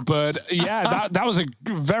struggle. But yeah, that was a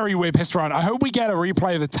very weird pistol round. I hope we get a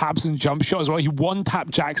replay of the tabseN jump shot as well. He one-tap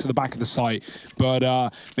jacks at the back of the site.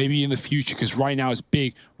 But maybe in the future, because right now it's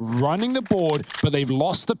Big running the board, but they've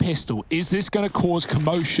lost the pistol. Is this going to cause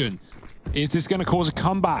commotion? Is this going to cause a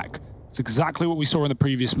comeback? It's exactly what we saw in the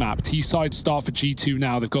previous map. T-side start for G2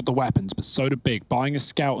 now. They've got the weapons, but so do Big. Buying a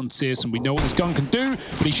scout on tiersN. We know what this gun can do,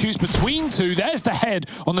 but he shoots between two. There's the head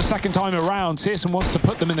on the second time around. tiersN wants to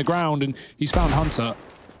put them in the ground, and he's found Hunter.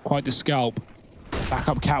 Quite the scalp. Back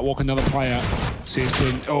up Catwalk, another player.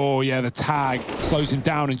 tiersN, oh yeah, the tag slows him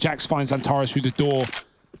down, and Jax finds Antares through the door.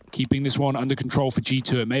 Keeping this one under control for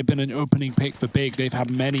G2. It may have been an opening pick for Big. They've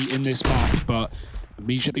had many in this map, but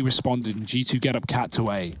immediately responded, and G2 get up cat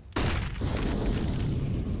to A.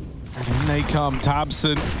 And in they come.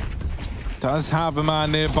 tabseN does have a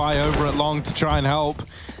man nearby over at long to try and help.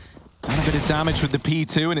 Done a bit of damage with the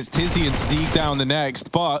P2, and it's Tizzy and Deeg down the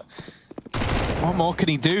next, but what more can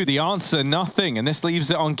he do? The answer, nothing, and this leaves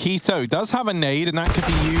it on Keto. Does have a nade, and that could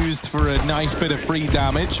be used for a nice bit of free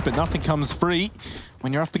damage, but nothing comes free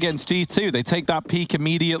when you're up against G2. They take that peek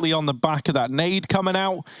immediately on the back of that nade coming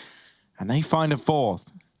out, and they find a fourth.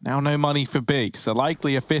 Now no money for Big, so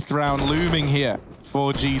likely a 5th round looming here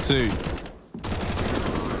for G2.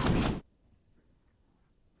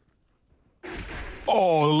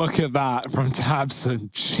 Oh, look at that from tabseN.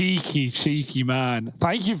 Cheeky, cheeky man.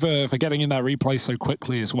 Thank you for getting in that replay so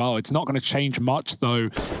quickly as well. It's not going to change much, though,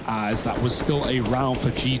 as that was still a round for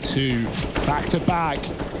G2. Back to back,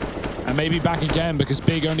 and maybe back again, because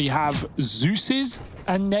Big only have Zeus's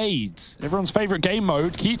and nades. Everyone's favorite game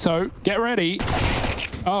mode. Keto, get ready.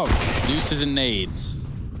 Oh. Zeus's and nades.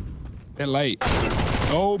 Bit late.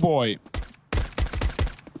 Oh, boy.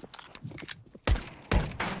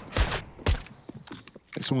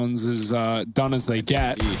 This one's as done as they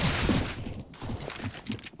get.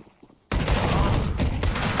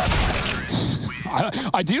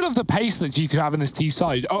 I do love the pace that G2 have in this T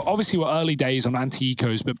side. Obviously, we're early days on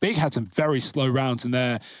anti-ecos, but Big had some very slow rounds in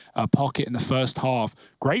their pocket in the first half.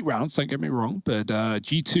 Great rounds, don't get me wrong, but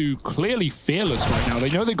G2 clearly fearless right now.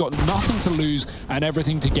 They know they've got nothing to lose and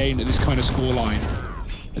everything to gain at this kind of scoreline.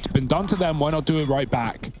 It's been done to them, why not do it right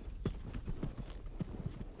back?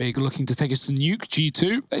 Big looking to take us to nuke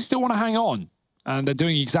G2. They still want to hang on. And they're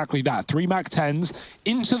doing exactly that. 3 MAC-10s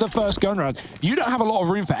into the first gun round. You don't have a lot of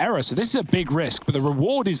room for error, so this is a big risk. But the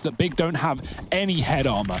reward is that Big don't have any head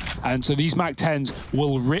armor. And so these MAC-10s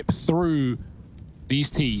will rip through these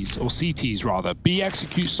Ts, or CTs rather. B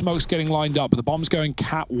executes, smokes getting lined up, but the bomb's going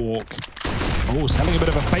Catwalk. Oh, selling a bit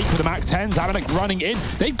of a fake with the MAC-10s. Amanek running in.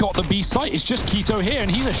 They've got the B site. It's just Keto here, and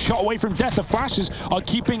he's a shot away from death. The flashes are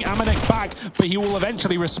keeping Amanek back, but he will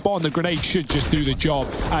eventually respond. The grenade should just do the job.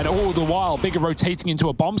 And all the while, Big are rotating into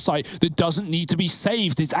a bomb site that doesn't need to be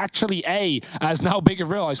saved. It's actually A, as now Big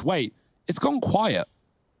have realized, wait, it's gone quiet.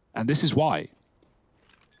 And this is why.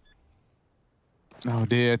 Oh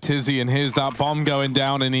dear, Tizzy, and here's that bomb going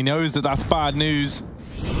down, and he knows that that's bad news.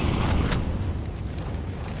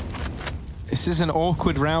 This is an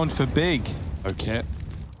awkward round for Big. Okay.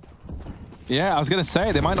 Yeah, I was going to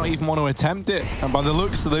say, they might not even want to attempt it. And by the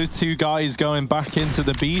looks of those two guys going back into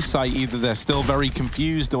the B site, either they're still very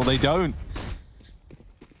confused or they don't.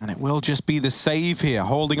 And it will just be the save here,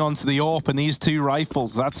 holding on to the AWP and these 2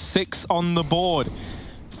 rifles. That's 6 on the board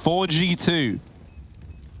for G2.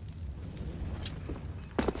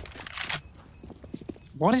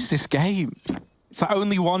 What is this game? It's like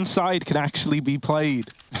only one side can actually be played.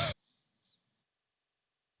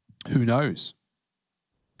 Who knows?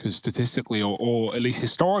 Because statistically, or at least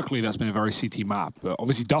historically, that's been a very CT map. But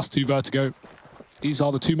obviously, Dust 2 Vertigo, these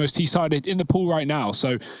are the 2 most T-sided in the pool right now.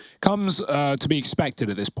 So comes to be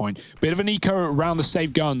expected at this point. Bit of an eco around the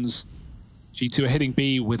safe guns. G2 are hitting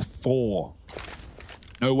B with 4.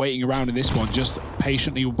 No waiting around in this one, just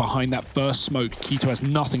patiently behind that first smoke. Keto has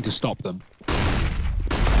nothing to stop them.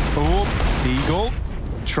 Oh, Deagle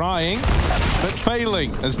trying, but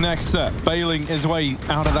failing as Nexter failing his way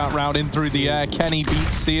out of that round in through the air. Kenny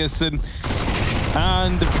beats Searson.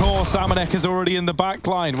 And of course, Amanek is already in the back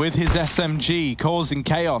line with his SMG, causing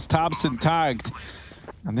chaos. Tabson tagged.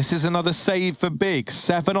 And this is another save for Big.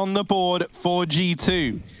 7 on the board for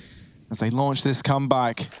G2. As they launch this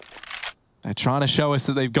comeback, they're trying to show us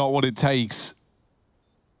that they've got what it takes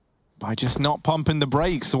by just not pumping the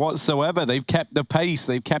brakes whatsoever. They've kept the pace.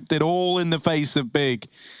 They've kept it all in the face of Big.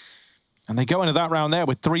 And they go into that round there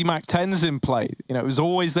with 3 MAC-10s in play. You know, it was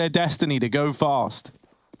always their destiny to go fast.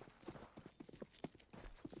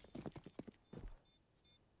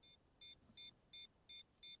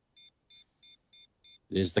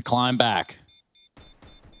 It is the climb back.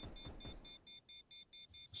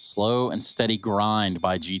 Slow and steady grind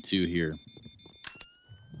by G2 here.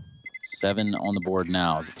 7 on the board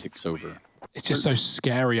now as it ticks over. It's just so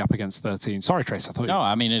scary up against 13. Sorry, Trace, I thought No,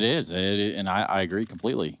 I mean, it is. And I agree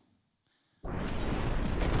completely.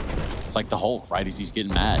 It's like the Hulk, right? As he's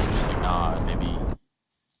getting mad. He's like, nah, maybe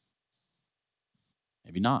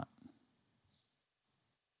not.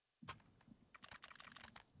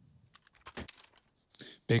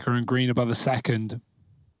 Baker and Green above the second.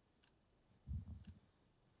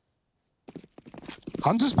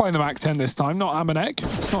 Hunter's playing the MAC-10 this time, not Amanek.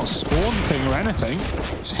 It's not a spawn thing or anything.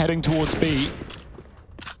 Just heading towards B.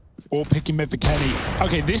 Or picking mid for Kenny.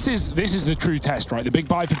 Okay, this is the true test, right? The big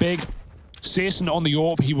buy for Big. Searson on the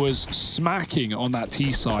AWP, he was smacking on that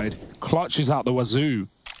T side. Clutch is out the wazoo.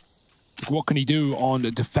 What can he do on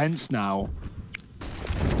the defense now?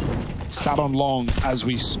 Sat on long as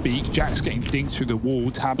we speak. Jack's getting dinked through the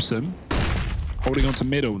wall. Tabson holding on to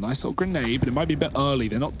middle. Nice little grenade, but it might be a bit early.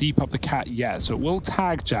 They're not deep up the cat yet, so it will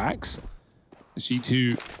tag Jax. As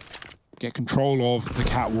G2 get control of the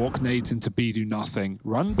catwalk. Nades into B, do nothing.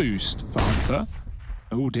 Run boost for Hunter.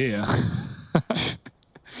 Oh dear.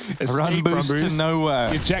 Run boost to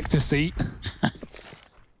nowhere. Ejector seat. The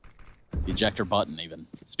ejector button, even.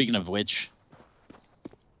 Speaking of which,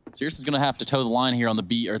 Searson's going to have to toe the line here on the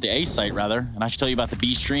B, or the A site, rather. And I should tell you about the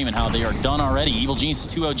B stream and how they are done already. Evil Genius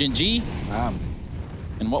is 2-0 Gen G.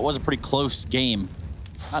 And what was a pretty close game.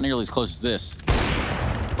 Not nearly as close as this.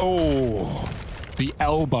 Oh, the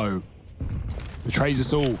elbow. Betrays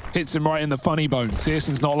us all. Hits him right in the funny bone.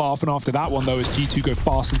 Searson's not laughing after that one, though, as G2 go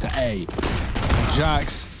fast into A.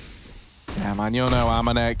 Jax. Yeah, man, you know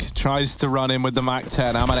Amanek tries to run in with the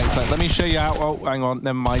MAC-10. Amanek's like, let me show you out. Oh, hang on,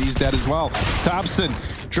 never mind, he's dead as well. Tabson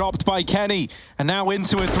dropped by Kenny, and now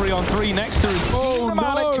into a 3-on-3. Nexter has seen the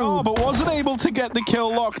man at car, but wasn't able to get the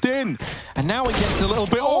kill locked in. And now it gets a little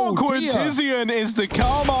bit awkward. Dear. Tizian is the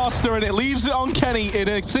car master, and it leaves it on Kenny in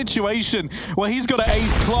a situation where he's got an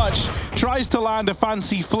ace clutch, tries to land a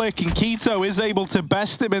fancy flick, and Keto is able to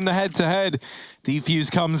best him in the head-to-head. Defuse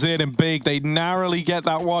comes in, and Big, they narrowly get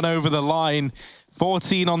that one over the line.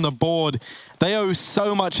 14 on the board. They owe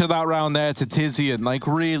so much of that round there to Tizian, like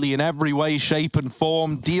really in every way, shape, and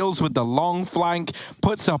form. Deals with the long flank,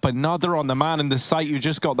 puts up another on the man in the site who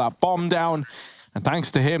just got that bomb down. And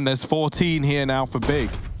thanks to him, there's 14 here now for Big.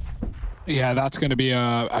 Yeah, that's going to be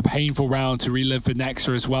a painful round to relive for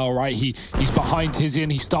Nexter as well, right? He's behind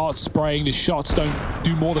Tizian, he starts spraying, the shots don't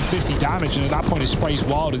do more than 50 damage, and at that point his spray's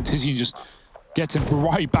wild, and Tizian just gets him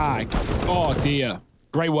right back. Oh dear.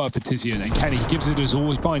 Great work for Tizian, and Kenny, he gives it his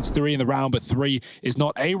all. He finds 3 in the round, but 3 is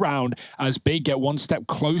not a round as Big get one step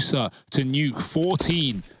closer to nuke.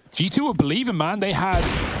 14. G2 were believing, man. They had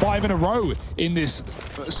 5 in a row in this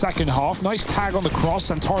second half. Nice tag on the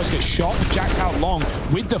cross. Santaris gets shot, but Jack's out long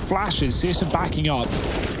with the flashes. Searson backing up.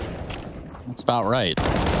 That's about right.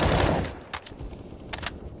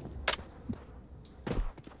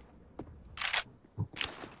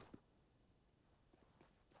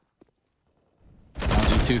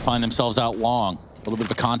 G2 find themselves out long. A little bit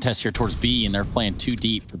of a contest here towards B, and they're playing too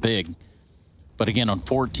deep for Big. But again, on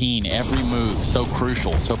 14, every move so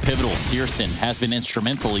crucial, so pivotal. Searson has been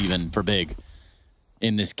instrumental even for Big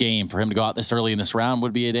in this game. For him to go out this early in this round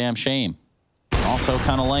would be a damn shame. Also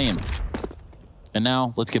kind of lame. And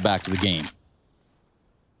now, let's get back to the game.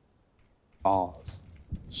 Balls.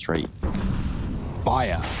 Straight.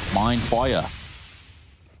 Fire. Mind fire.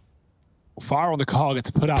 Fire on the car gets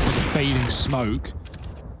put out with the fading smoke.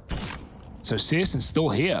 So Searson's still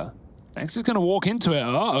here. Next is going to walk into it.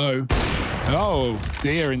 Uh-oh. Oh,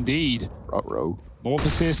 dear indeed. Ruh-roh. More for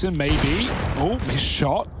Searson, maybe. Oh, his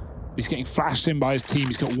shot. He's getting flashed in by his team.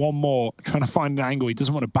 He's got one more. Trying to find an angle. He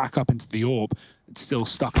doesn't want to back up into the orb. It's still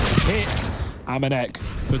stuck in the pit. Amanek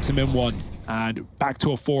puts him in 1. And back to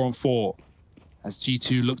a 4-on-4 as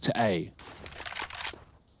G2 look to A.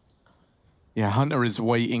 Yeah, Hunter is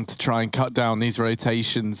waiting to try and cut down these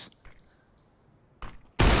rotations.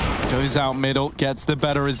 Goes out middle, gets the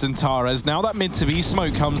better as Antares. Now that mid to B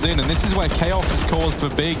smoke comes in, and this is where chaos is caused for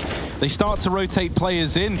Big. They start to rotate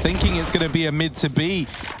players in, thinking it's going to be a mid to B.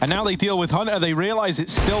 And now they deal with Hunter. They realize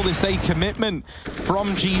it's still this A commitment from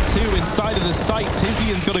G2 inside of the site.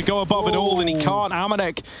 Tizian's got to go above it all, and he can't.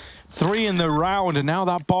 Amanek 3 in the round, and now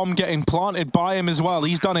that bomb getting planted by him as well.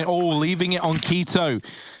 He's done it all, leaving it on Quito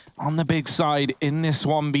on the big side in this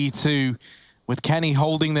 1v2. With Kenny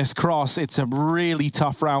holding this cross, it's a really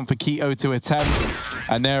tough round for Quito to attempt.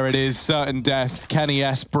 And there it is, certain death. Kenny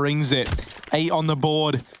S brings it. 8 on the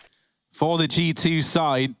board for the G2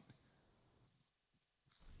 side.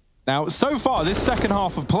 Now, so far, this second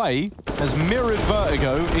half of play has mirrored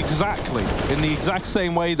Vertigo exactly, in the exact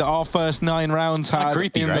same way that our first 9 rounds had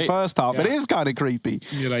creepy, in the first half. Yeah. It is kind of creepy.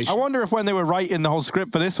 Simulation. I wonder if when they were writing the whole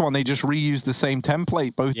script for this one, they just reused the same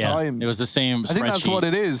template both times. It was the same spreadsheet. I think that's what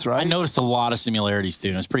it is, right? I noticed a lot of similarities, too,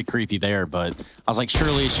 and it's pretty creepy there, but I was like,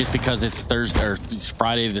 surely it's just because it's Thursday, or it's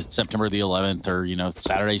Friday, September the 11th, or, you know,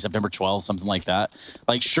 Saturday, September 12th, something like that.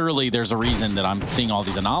 Like, surely there's a reason that I'm seeing all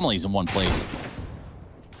these anomalies in one place.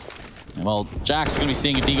 Well, Jack's going to be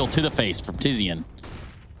seeing a deagle to the face from Tizian.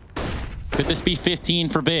 Could this be 15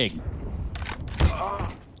 for Big?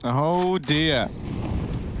 Oh, dear.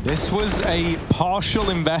 This was a partial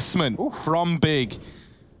investment from Big.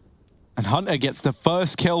 And Hunter gets the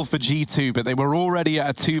first kill for G2, but they were already at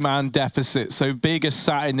a 2-man deficit, so Big is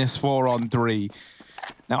sat in this 4-on-3.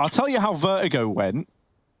 Now, I'll tell you how Vertigo went.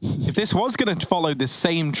 If this was going to follow the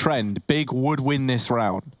same trend, Big would win this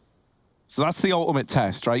round. So that's the ultimate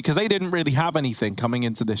test, right? Because they didn't really have anything coming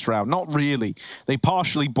into this round. Not really. They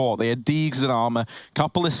partially bought. They had Deegs and armor,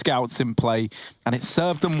 couple of scouts in play, and it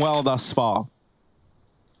served them well thus far.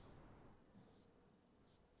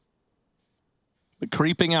 But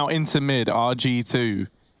creeping out into mid, RG2.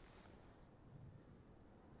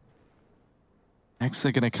 Next,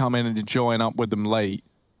 they're going to come in and join up with them late.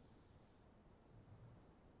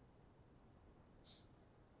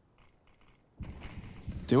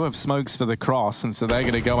 Do have smokes for the cross, and so they're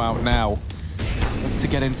going to go out now to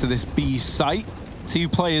get into this B site. 2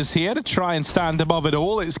 players here to try and stand above it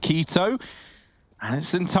all. It's Quito and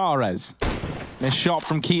it's Antares. This shot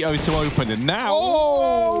from Quito to open, and now...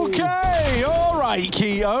 Oh, okay, all right,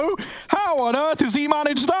 Quito. How on earth has he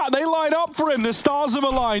managed that? They line up for him. The stars have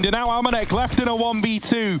aligned, and now Amanek left in a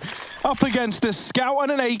 1v2. Up against this scout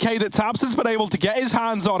and an AK that Tabson's been able to get his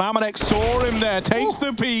hands on. Amanek saw him there, takes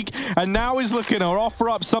the peek, and now he's looking to offer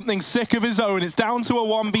up something sick of his own. It's down to a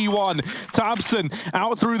 1v1. Tabson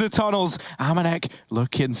out through the tunnels. Amanek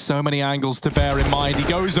looking so many angles to bear in mind. He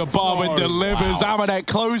goes above and delivers. Wow. Amanek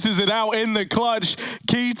closes it out in the clutch.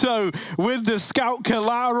 Quito with the scout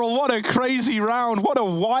collateral. What a crazy round. What a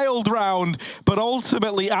wild round. But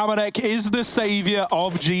ultimately, Amanek is the savior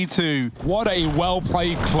of G2. What a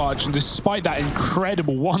well-played clutch. Despite that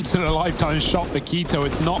incredible once-in-a-lifetime shot for Quito,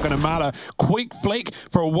 it's not going to matter. Quick flick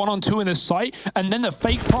for a 1-on-2 in the site, and then the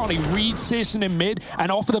fake party reads Searson in mid, and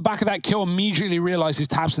off of the back of that kill, immediately realizes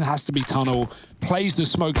Tabson has to be tunnel, plays the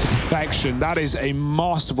smoke to perfection. That is a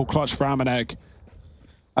masterful clutch for Amanek.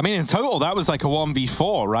 I mean, in total, that was like a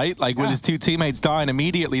 1v4, right? Like, with his 2 teammates dying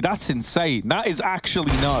immediately. That's insane. That is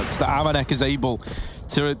actually nuts that Amanek is able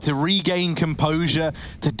to regain composure,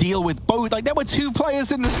 to deal with both. Like, there were 2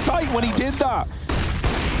 players in the site when he did that.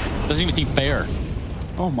 Doesn't even seem fair.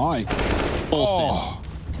 Oh, my. Oh,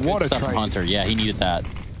 what a stuff from Hunter. Yeah, he needed that.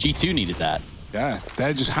 G2 needed that. Yeah,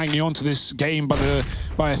 they're just hanging on to this game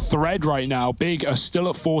by a thread right now. Big are still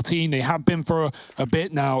at 14. They have been for a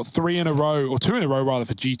bit now. 3 in a row, or 2 in a row, rather,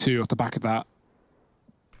 for G2 off the back of that.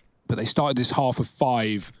 But they started this half with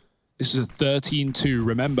 5. This is a 13-2.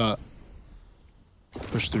 Remember,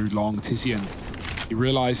 push through long. Tizian, he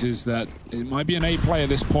realizes that it might be an A play at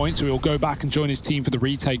this point, so he'll go back and join his team for the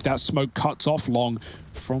retake. That smoke cuts off long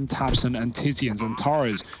from Tabson and Tizian.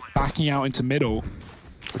 Antares backing out into middle,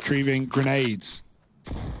 retrieving grenades.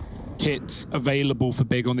 Kits available for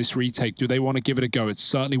Big on this retake. Do they want to give it a go? It's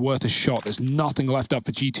certainly worth a shot. There's nothing left up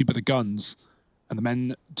for G2 but the guns and the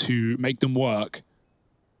men to make them work.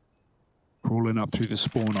 Crawling up through the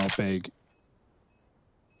spawn are Big.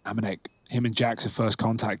 Amanek, him and Jax are first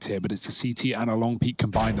contact here, but it's a CT and a long peek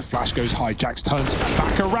combined. The flash goes high. Jax turns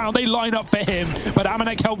back around. They line up for him, but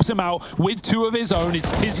Amanek helps him out with 2 of his own.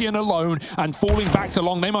 It's Tizian alone and falling back to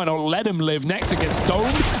long. They might not let him live. Next, it gets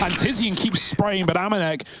domed, and Tizian keeps spraying, but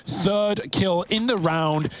Amanek, 3rd kill in the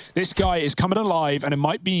round. This guy is coming alive, and it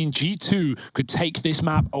might mean G2 could take this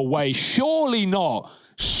map away. Surely not.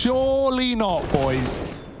 Surely not, boys.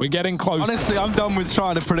 We're getting close. Honestly, I'm done with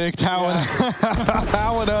trying to predict how on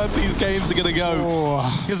earth these games are going to go.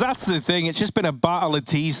 Because that's the thing. It's just been a battle of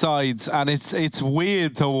T-sides, and it's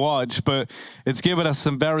weird to watch, but it's given us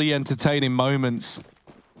some very entertaining moments.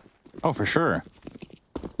 Oh, for sure.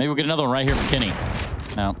 Maybe we'll get another one right here from Kenny.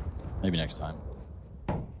 No, maybe next time.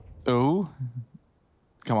 Ooh.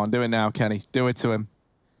 Come on, do it now, Kenny. Do it to him.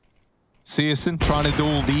 Searson trying to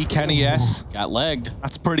duel the Kenny S. Got legged.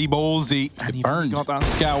 That's pretty ballsy. And he burned. got that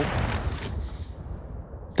scout.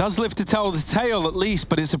 Does live to tell the tale at least,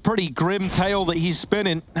 but it's a pretty grim tale that he's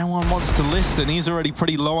spinning. No one wants to listen. He's already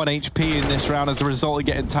pretty low on HP in this round as a result of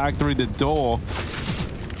getting tagged through the door.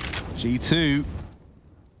 G2.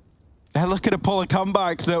 They're looking to pull a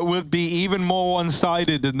comeback that would be even more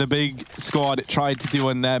one-sided than the big squad it tried to do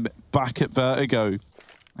on them back at Vertigo.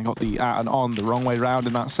 I got the at and on the wrong way round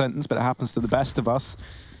in that sentence, but it happens to the best of us.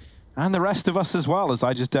 And the rest of us as well, as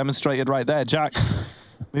I just demonstrated right there. Jax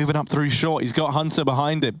moving up through short. He's got Hunter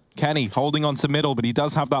behind him. Kenny holding on to middle, but he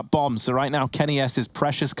does have that bomb. So right now, Kenny S is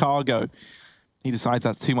precious cargo. He decides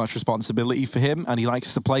that's too much responsibility for him, and he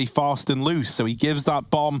likes to play fast and loose. So he gives that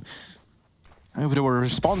bomb over to a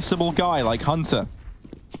responsible guy like Hunter,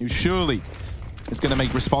 who surely is going to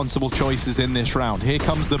make responsible choices in this round. Here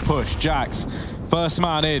comes the push. Jax, first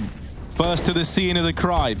man in, first to the scene of the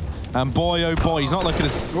crime. And boy, oh boy, he's not looking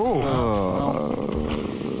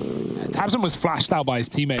tabseN was flashed out by his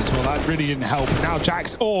teammates. Well, that really didn't help. Now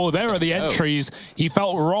Jax, there are the entries. He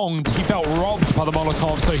felt wronged. He felt robbed by the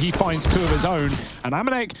Molotov, so he finds two of his own. And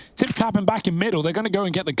Amanek tip-tapping back in middle. They're going to go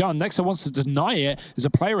and get the gun. Nexa wants to deny it. There's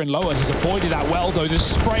a player in lower. He's avoided that well, though. The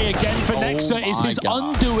spray again for Nexa is his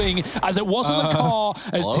undoing, as it was in the car,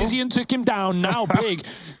 as Tizian took him down. Now Big,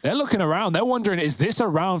 they're looking around. They're wondering, is this a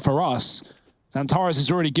round for us? Xantares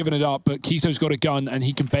has already given it up, but Keto's got a gun, and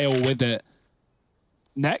he can bail with it.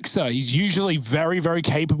 Nexa, he's usually very, very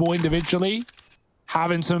capable individually,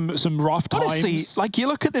 having some rough times. Honestly, like you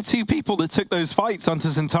look at the two people that took those fights onto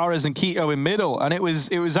Xantares and Keto in middle, and it was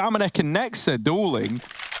Amanek and Nexa dueling.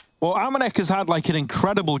 Well, Amanek has had like an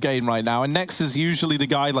incredible game right now, and Nexa's usually the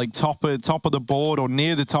guy like top of the board or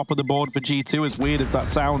near the top of the board for G2, as weird as that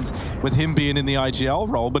sounds with him being in the IGL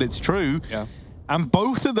role, but it's true. Yeah. And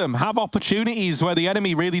both of them have opportunities where the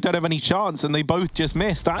enemy really don't have any chance, and they both just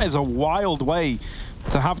miss. That is a wild way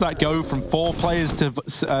to have that go from 4 players to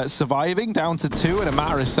surviving down to 2 in a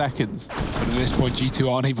matter of seconds. But at this point,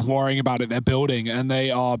 G2 aren't even worrying about it. They're building, and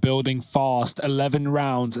they are building fast. 11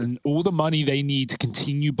 rounds, and all the money they need to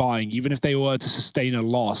continue buying, even if they were to sustain a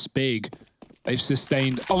loss. Big, they've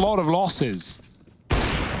sustained a lot of losses.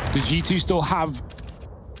 Does G2 still have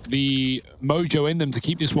the mojo in them to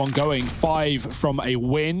keep this one going? 5 from a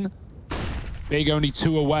win. Big only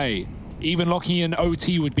 2 away. Even locking in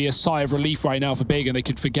OT would be a sigh of relief right now for Big, and they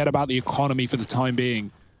could forget about the economy for the time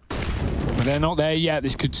being. But they're not there yet.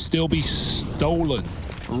 This could still be stolen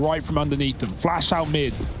right from underneath them. Flash out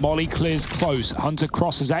mid. Molly clears close. Hunter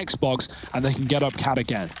crosses Xbox, and they can get up Cat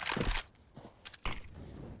again.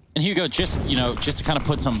 And Hugo, just to kind of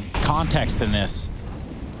put some context in this,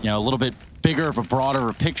 a little bit bigger of a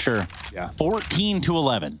broader picture. Yeah.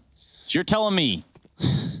 14-11. So you're telling me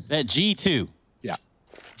that G2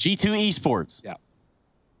 Esports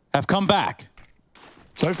have come back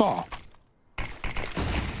so far,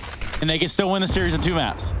 and they can still win the series in 2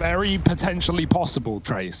 maps. Very potentially possible,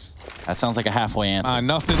 Trace. That sounds like a halfway answer.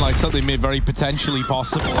 Nothing like something made very potentially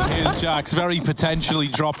possible. Here's Jax, very potentially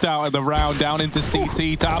dropped out of the round, down into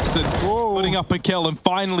CT. tabseN putting up a kill, and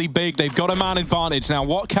finally Big, they've got a man advantage. Now,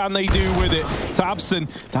 what can they do with it? tabseN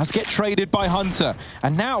does get traded by Hunter,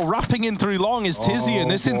 and now wrapping in through long is Tizian.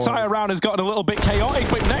 This entire round has gotten a little bit chaotic,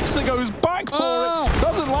 but Nexa goes back for it.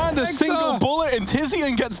 Doesn't land a single bullet, and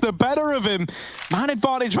Tizian gets the better of him. Man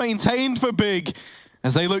advantage maintained for Big,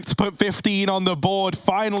 as they look to put 15 on the board,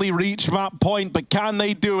 finally reach map point, but can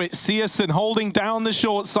they do it? Searson holding down the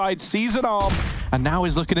short side, sees an arm, and now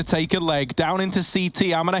is looking to take a leg down into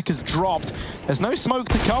CT. Amanek has dropped. There's no smoke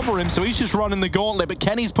to cover him, so he's just running the gauntlet, but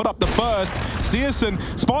Kenny's put up the first. Searson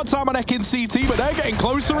spots Amanek in CT, but they're getting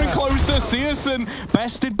closer and closer. Searson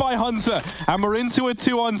bested by Hunter, and we're into a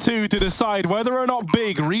 2-on-2 to decide whether or not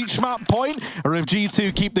Big reach map point, or if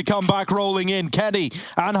G2 keep the comeback rolling in. Kenny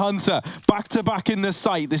and Hunter back-to-back in the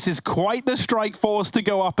sight. This is quite the strike force to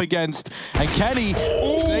go up against, and Kenny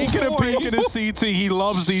taking a peek at his CT. He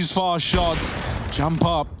loves these fast shots. Jump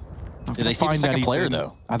up. Did they see the second player,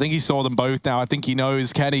 though? I think he saw them both now. I think he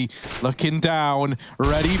knows. Kenny looking down,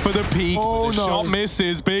 ready for the peak. The shot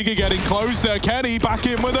misses. Big are getting closer. Kenny back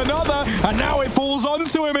in with another, and now it falls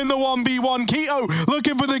onto him in the 1v1. Keto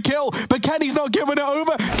looking for the kill, but Kenny's not giving it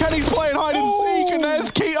over. Kenny's playing hide and seek, and there's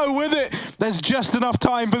There's just enough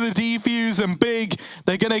time for the defuse, and Big,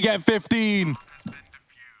 they're going to get 15.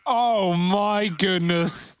 Oh my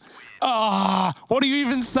goodness. What do you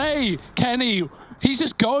even say? Kenny, he's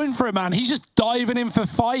just going for it, man. He's just diving in for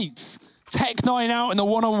fights. Tech9 out in the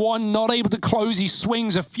one-on-one, not able to close. He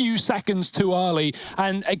swings a few seconds too early.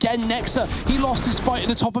 And again, Nexa, he lost his fight at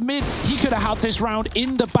the top of mid. He could have had this round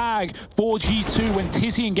in the bag for G2 when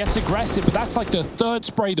Tizian gets aggressive, but that's like the third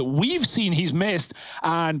spray that we've seen he's missed.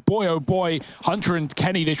 And boy, oh boy, Hunter and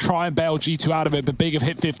Kenny, they try and bail G2 out of it, but Big have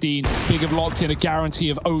hit 15. Big have locked in a guarantee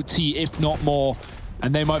of OT, if not more.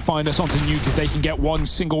 And they might find us onto Nuke if they can get one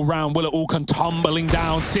single round. Will it all come tumbling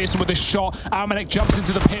down? Searson with a shot. Almanek jumps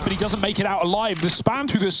into the pit, but he doesn't make it out alive. The spam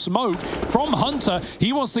through the smoke from Hunter.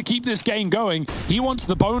 He wants to keep this game going. He wants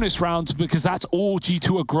the bonus round because that's all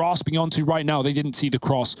G2 are grasping onto right now. They didn't see the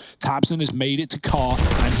cross. tabseN has made it to Car,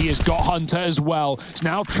 and he has got Hunter as well. He's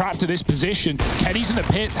now trapped to this position. Kenny's in the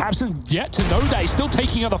pit. tabseN yet to know that. He's still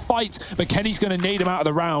taking other fights, but Kenny's going to nade him out of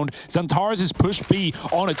the round. Xantares has pushed B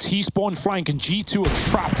on a T-spawn flank, and G2 are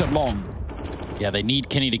trapped at long. Yeah, they need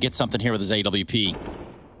Kenny to get something here with his AWP.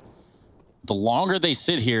 The longer they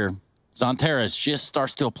sit here, Xantares just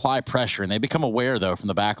starts to apply pressure, and they become aware, though, from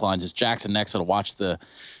the back lines as Jackson Nexa to watch the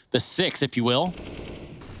six, if you will,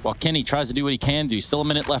 while Kenny tries to do what he can do. Still a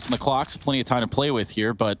minute left on the clock, so plenty of time to play with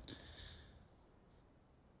here, but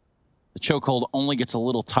the chokehold only gets a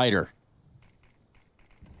little tighter.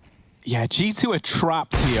 Yeah, G2 are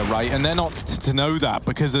trapped here, right? And they're not to know that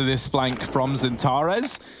because of this flank from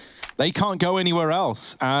Xantares. They can't go anywhere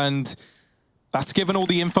else. And that's given all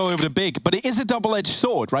the info over to Big. But it is a double-edged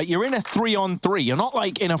sword, right? You're in a 3-on-3. You're not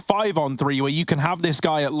like in a 5-on-3 where you can have this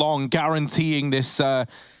guy at long guaranteeing this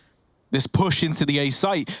this push into the A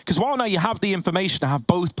site. Because while now you have the information to have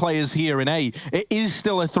both players here in A, it is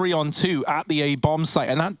still a 3-on-2 at the A bomb site,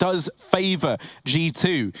 and that does favor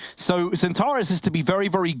G2. So Xantares has to be very,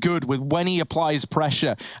 very good with when he applies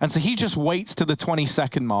pressure. And so he just waits to the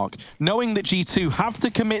 20-second mark, knowing that G2 have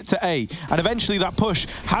to commit to A, and eventually that push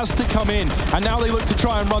has to come in. And now they look to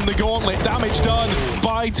try and run the gauntlet. Damage done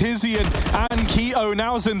by Tizian and Keto.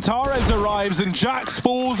 Now Xantares arrives, and Jax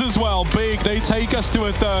falls as well. Big, they take us to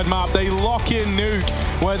a third map. They lock in Nuke,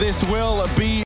 where this will be